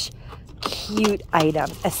such cute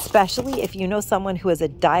items, especially if you know someone who is a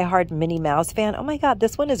diehard Minnie Mouse fan. Oh my God,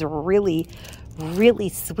 this one is really, really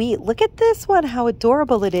sweet. Look at this one, how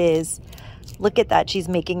adorable it is. Look at that. She's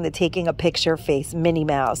making the taking a picture face Minnie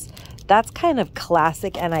Mouse. That's kind of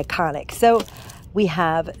classic and iconic. So we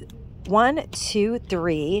have 1, 2,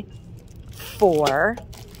 3, 4,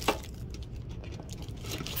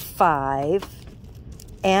 5,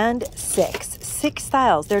 and 6. 6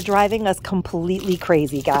 styles. They're driving us completely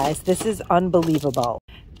crazy, guys. This is unbelievable.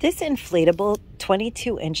 This inflatable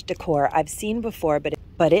 22-inch decor I've seen before,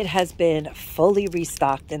 but it has been fully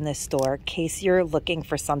restocked in this store in case you're looking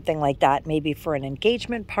for something like that, maybe for an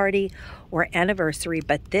engagement party or anniversary.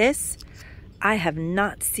 But this I have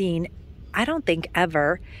not seen, I don't think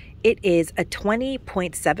ever. It is a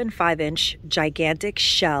 20.75-inch gigantic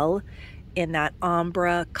shell in that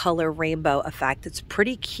ombre color rainbow effect. It's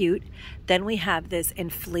pretty cute. Then we have this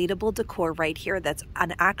inflatable decor right here that's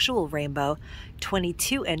an actual rainbow,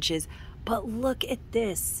 22 inches. But look at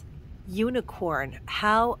this unicorn.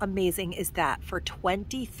 How amazing is that? For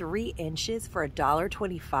 23 inches for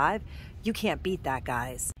 $1.25, you can't beat that,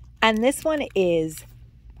 guys. And this one is,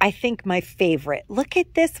 I think, my favorite. Look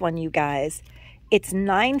at this one, you guys. It's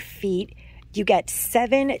 9 feet. You get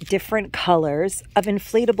 7 different colors of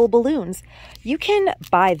inflatable balloons. You can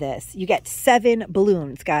buy this. You get 7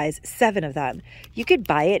 balloons, guys, 7 of them. You could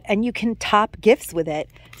buy it and you can top gifts with it.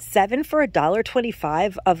 7 for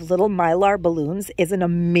 $1.25 of little Mylar balloons is an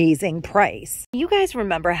amazing price. You guys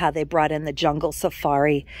remember how they brought in the Jungle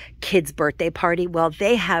Safari kids' birthday party? Well,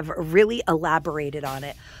 they have really elaborated on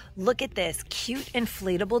it. Look at this cute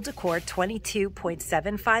inflatable decor,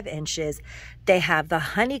 22.75 inches. They have the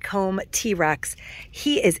honeycomb T-Rex.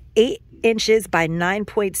 He is 8 inches by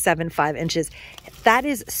 9.75 inches. That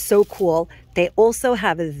is so cool. They also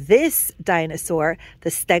have this dinosaur, the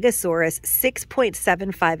Stegosaurus,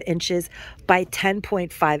 6.75 inches by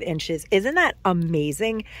 10.5 inches. Isn't that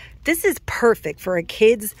amazing? This is perfect for a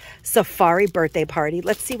kid's safari birthday party.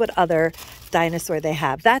 Let's see what other dinosaur they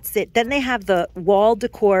have. That's it. Then they have the wall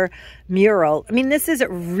decor mural. I mean, this is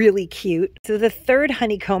really cute. So the third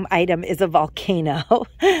honeycomb item is a volcano.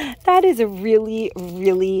 That is a really,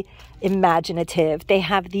 really imaginative. They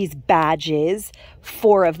have these badges,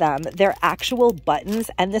 4 of them. They're actual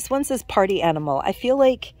buttons. And this one says party animal. I feel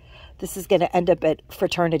like this is going to end up at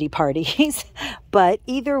fraternity parties, but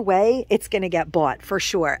either way, it's going to get bought for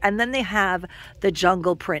sure. And then they have the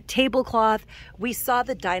jungle print tablecloth. We saw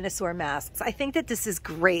the dinosaur masks. I think that this is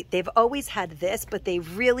great. They've always had this, but they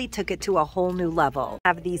really took it to a whole new level.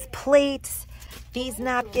 Have these plates, these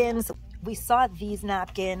napkins. We saw these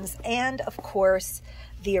napkins, and of course,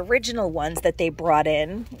 the original ones that they brought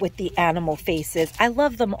in with the animal faces. I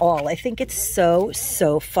love them all. I think it's so,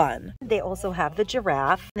 so fun. They also have the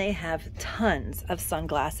giraffe. They have tons of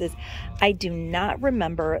sunglasses. I do not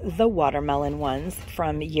remember the watermelon ones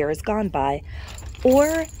from years gone by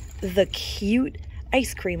or the cute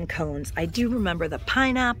ice cream cones. I do remember the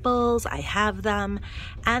pineapples. I have them,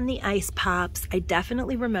 and the ice pops. I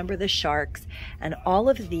definitely remember the sharks and all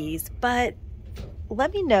of these, but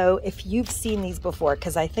let me know if you've seen these before,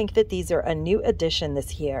 because I think that these are a new addition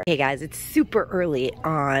this year. Hey guys, it's super early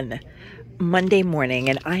on Monday morning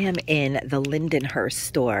and I am in the Lindenhurst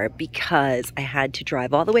store because I had to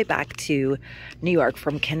drive all the way back to New York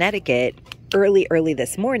from Connecticut early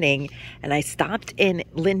this morning, and I stopped in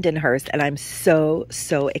Lindenhurst, and I'm so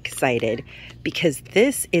excited because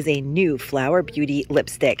this is a new Flower Beauty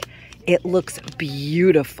lipstick. It looks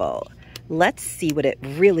beautiful. Let's see what it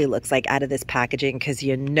really looks like out of this packaging, because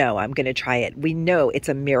you know I'm going to try it. We know it's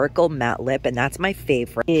a Miracle Matte Lip, and that's my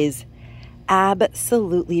favorite. It is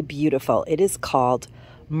absolutely beautiful. It is called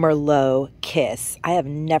Merlot Kiss. I have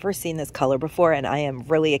never seen this color before, and I am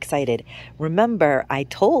really excited. Remember, I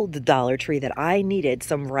told the Dollar Tree that I needed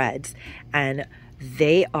some reds, and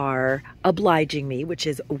they are obliging me, which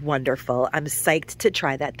is wonderful. I'm psyched to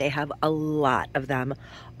try that. They have a lot of them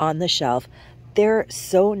on the shelf. They're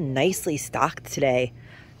so nicely stocked today.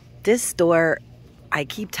 This store, I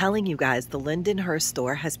keep telling you guys, the Lindenhurst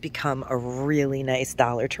store has become a really nice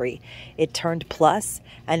Dollar Tree. It turned plus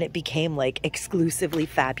and it became like exclusively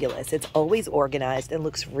fabulous. It's always organized and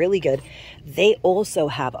looks really good. They also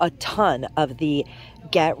have a ton of the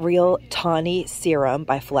Get Real Tawny Serum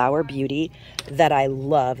by Flower Beauty that I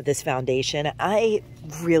love. This foundation, I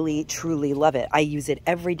really truly love it. I use it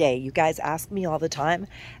every day. You guys ask me all the time,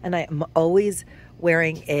 and I am always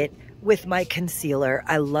wearing it with my concealer.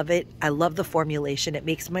 I love it. I love the formulation. It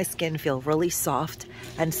makes my skin feel really soft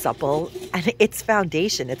and supple, and it's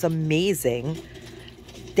foundation. It's amazing.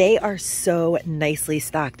 They are so nicely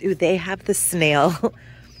stocked. Ooh, they have the snail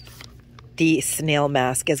the snail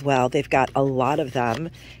mask as well. They've got a lot of them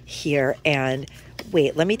here. And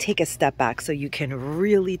wait, let me take a step back so you can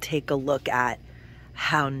really take a look at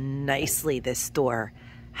how nicely this store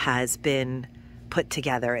has been put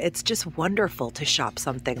together. It's just wonderful to shop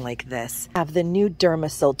something like this. I have the new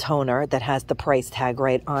Dermasil toner that has the price tag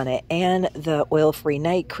right on it, and the oil-free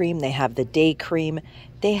night cream. They have the day cream.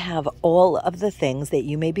 They have all of the things that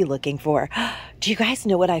you may be looking for. Do you guys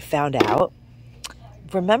know what I found out?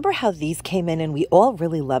 Remember how these came in and we all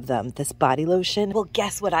really love them, this body lotion? Well,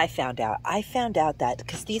 guess what I found out? I found out that,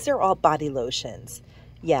 because these are all body lotions.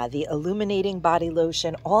 Yeah, the illuminating body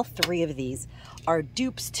lotion, all three of these are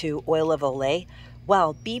dupes to Oil of Olay.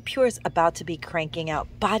 Well, Be Pure's about to be cranking out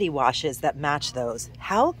body washes that match those.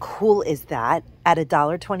 How cool is that at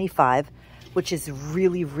 $1.25, which is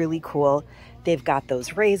really, really cool. They've got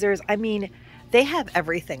those razors. I mean, they have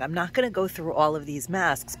everything. I'm not going to go through all of these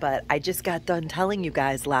masks, but I just got done telling you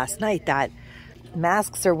guys last night that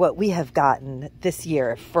masks are what we have gotten this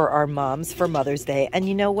year for our moms for Mother's Day. And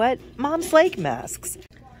you know what? Moms like masks.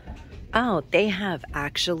 Oh, they have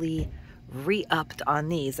actually re-upped on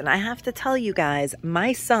these. And I have to tell you guys,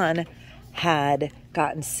 my son had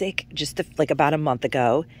gotten sick just like about a month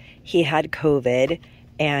ago. He had COVID,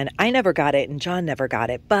 and I never got it, and John never got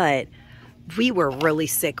it, but we were really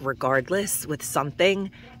sick regardless with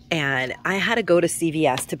something, and I had to go to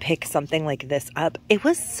CVS to pick something like this up. It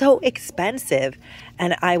was so expensive,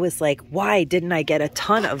 and I was like, why didn't I get a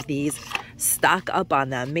ton of these? Stock up on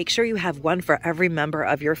them. Make sure you have one for every member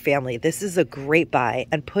of your family. This is a great buy,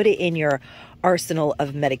 and put it in your arsenal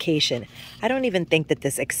of medication. I don't even think that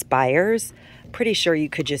this expires. Pretty sure you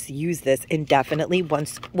could just use this indefinitely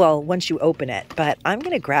once you open it. But I'm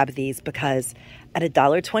going to grab these because at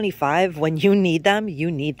 $1.25, when you need them,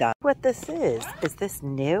 you need them. What this is this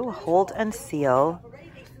new Hold and Seal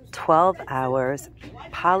 12 hours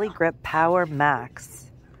Polygrip Power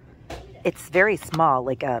Max. It's very small,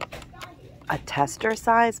 like a tester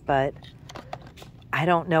size, but I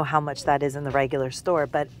don't know how much that is in the regular store,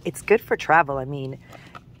 but it's good for travel. I mean,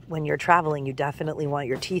 when you're traveling, you definitely want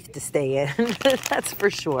your teeth to stay in, that's for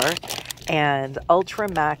sure. And Ultra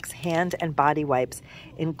Max hand and body wipes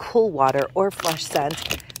in cool water or flush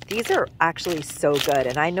scent. These are actually so good,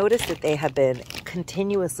 and I noticed that they have been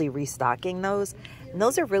continuously restocking those, and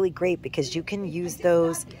those are really great because you can use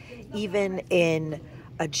those even in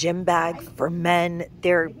a gym bag for men.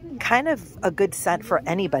 They're kind of a good scent for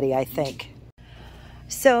anybody, I think.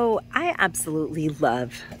 So I absolutely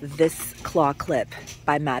love this claw clip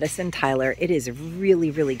by Madison Tyler. It is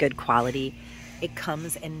really, really good quality. It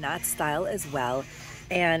comes in knot style as well,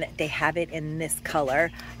 and they have it in this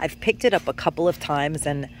color. I've picked it up a couple of times,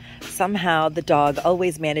 and somehow the dog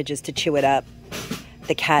always manages to chew it up.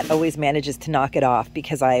 The cat always manages to knock it off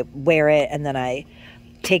because I wear it and then I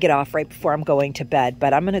take it off right before I'm going to bed.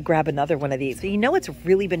 But I'm going to grab another one of these. But you know what's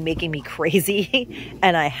really been making me crazy?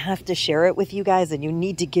 And I have to share it with you guys, and you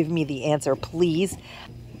need to give me the answer, please.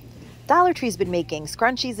 Dollar Tree's been making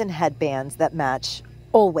scrunchies and headbands that match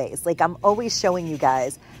always. Like, I'm always showing you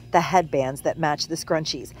guys the headbands that match the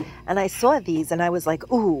scrunchies. And I saw these and I was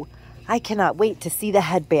like, ooh, I cannot wait to see the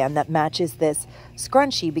headband that matches this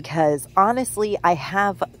scrunchie, because honestly, I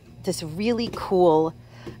have this really cool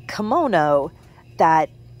kimono that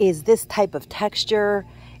is this type of texture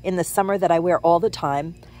in the summer that I wear all the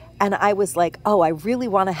time. And I was like, oh, I really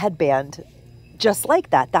want a headband just like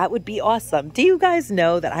that. That would be awesome. Do you guys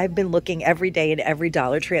know that I've been looking every day in every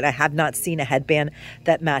Dollar Tree and I have not seen a headband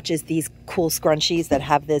that matches these cool scrunchies that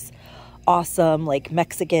have this awesome like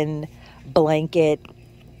Mexican blanket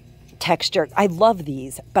texture? I love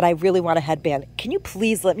these, but I really want a headband. Can you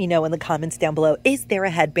please let me know in the comments down below, is there a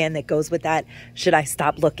headband that goes with that? Should I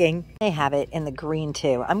stop looking? They have it in the green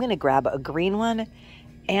too. I'm going to grab a green one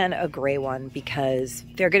and a gray one because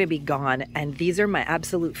they're going to be gone, and these are my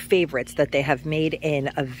absolute favorites that they have made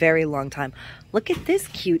in a very long time. Look at this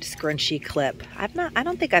cute scrunchie clip. I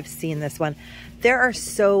don't think I've seen this one. There are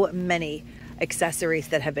so many accessories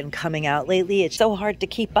that have been coming out lately. It's so hard to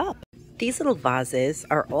keep up. These little vases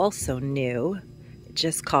are also new,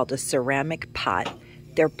 just called a ceramic pot.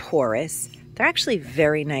 They're porous. They're actually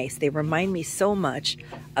very nice. They remind me so much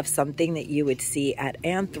of something that you would see at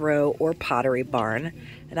Anthro or Pottery Barn.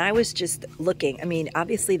 And I was just looking, I mean,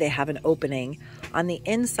 obviously they have an opening. On the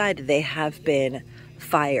inside, they have been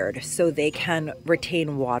fired so they can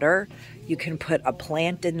retain water. You can put a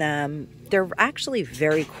plant in them. They're actually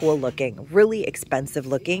very cool looking, really expensive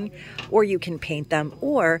looking, or you can paint them,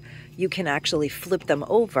 or you can actually flip them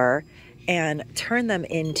over and turn them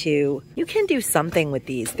into, you can do something with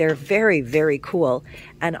these. They're very, very cool.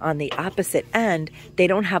 And on the opposite end, they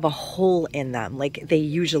don't have a hole in them like they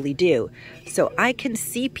usually do. So I can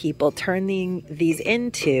see people turning these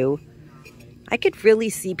into, I could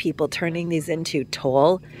really see people turning these into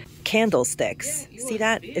tall candlesticks. See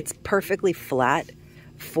that? It's perfectly flat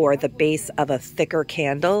for the base of a thicker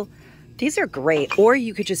candle. These are great. Or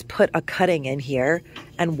you could just put a cutting in here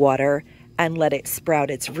and water and let it sprout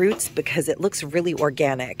its roots because it looks really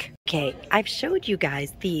organic. Okay, I've showed you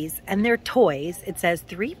guys these and they're toys. It says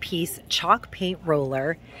 3-piece chalk paint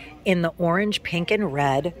roller in the orange, pink, and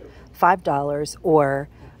red, $5, or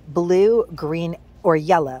blue, green, or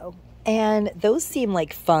yellow. And those seem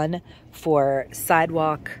like fun for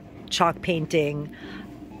sidewalk chalk painting,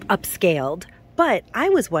 upscaled. But I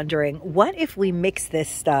was wondering, what if we mix this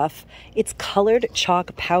stuff, it's colored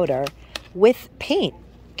chalk powder, with paint?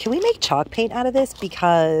 Can we make chalk paint out of this?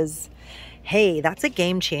 Because, hey, that's a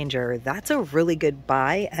game changer. That's a really good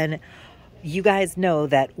buy. And you guys know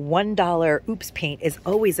that $1 Oops paint is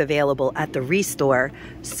always available at the Restore.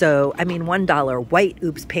 So, I mean, $1 white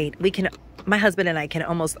Oops paint, my husband and I can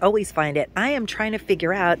almost always find it. I am trying to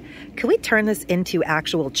figure out, can we turn this into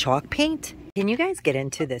actual chalk paint? Can you guys get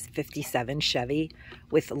into this 57 Chevy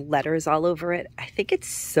with letters all over it? I think it's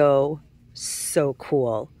so, so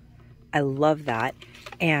cool. I love that.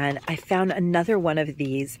 And I found another one of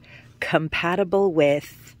these compatible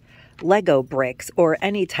with Lego bricks or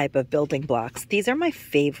any type of building blocks. These are my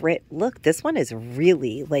favorite. Look, this one is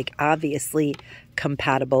really, like, obviously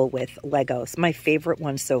compatible with Legos. My favorite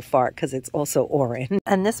one so far because it's also orange.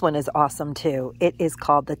 And this one is awesome too. It is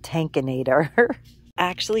called the Tankinator. I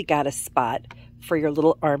actually got a spot for your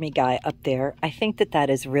little army guy up there. I think that that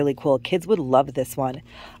is really cool. Kids would love this one.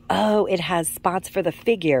 Oh, it has spots for the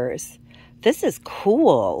figures. This is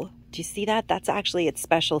cool. Do you see that? That's actually its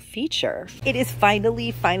special feature. It is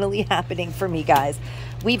finally happening for me, guys.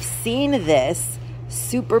 We've seen this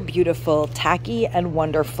super beautiful, tacky and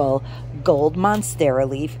wonderful gold monstera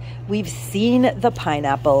leaf. We've seen the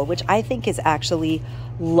pineapple, which I think is actually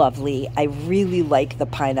lovely. I really like the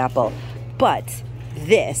pineapple. But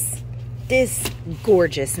this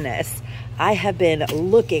gorgeousness I have been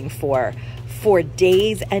looking for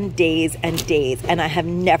days and days and days, and I have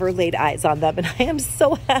never laid eyes on them, and I am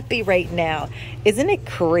so happy right now. Isn't it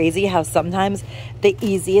crazy how sometimes the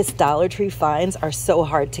easiest Dollar Tree finds are so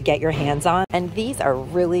hard to get your hands on? And these are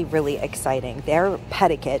really, really exciting. They're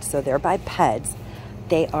pedicate, so they're by Peds.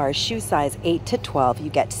 They are shoe size 8 to 12.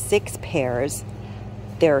 You get 6 pairs.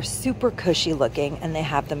 They're super cushy looking, and they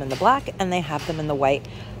have them in the black and they have them in the white.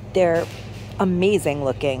 They're amazing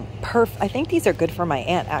looking. I think these are good for my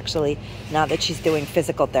aunt, actually, now that she's doing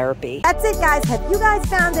physical therapy. That's it, guys. Have you guys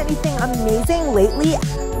found anything amazing lately?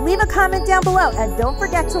 Leave a comment down below, and don't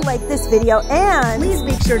forget to like this video, and please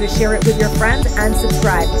make sure to share it with your friends and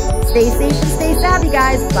subscribe. Stay safe and stay savvy,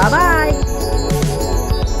 guys. Bye-bye.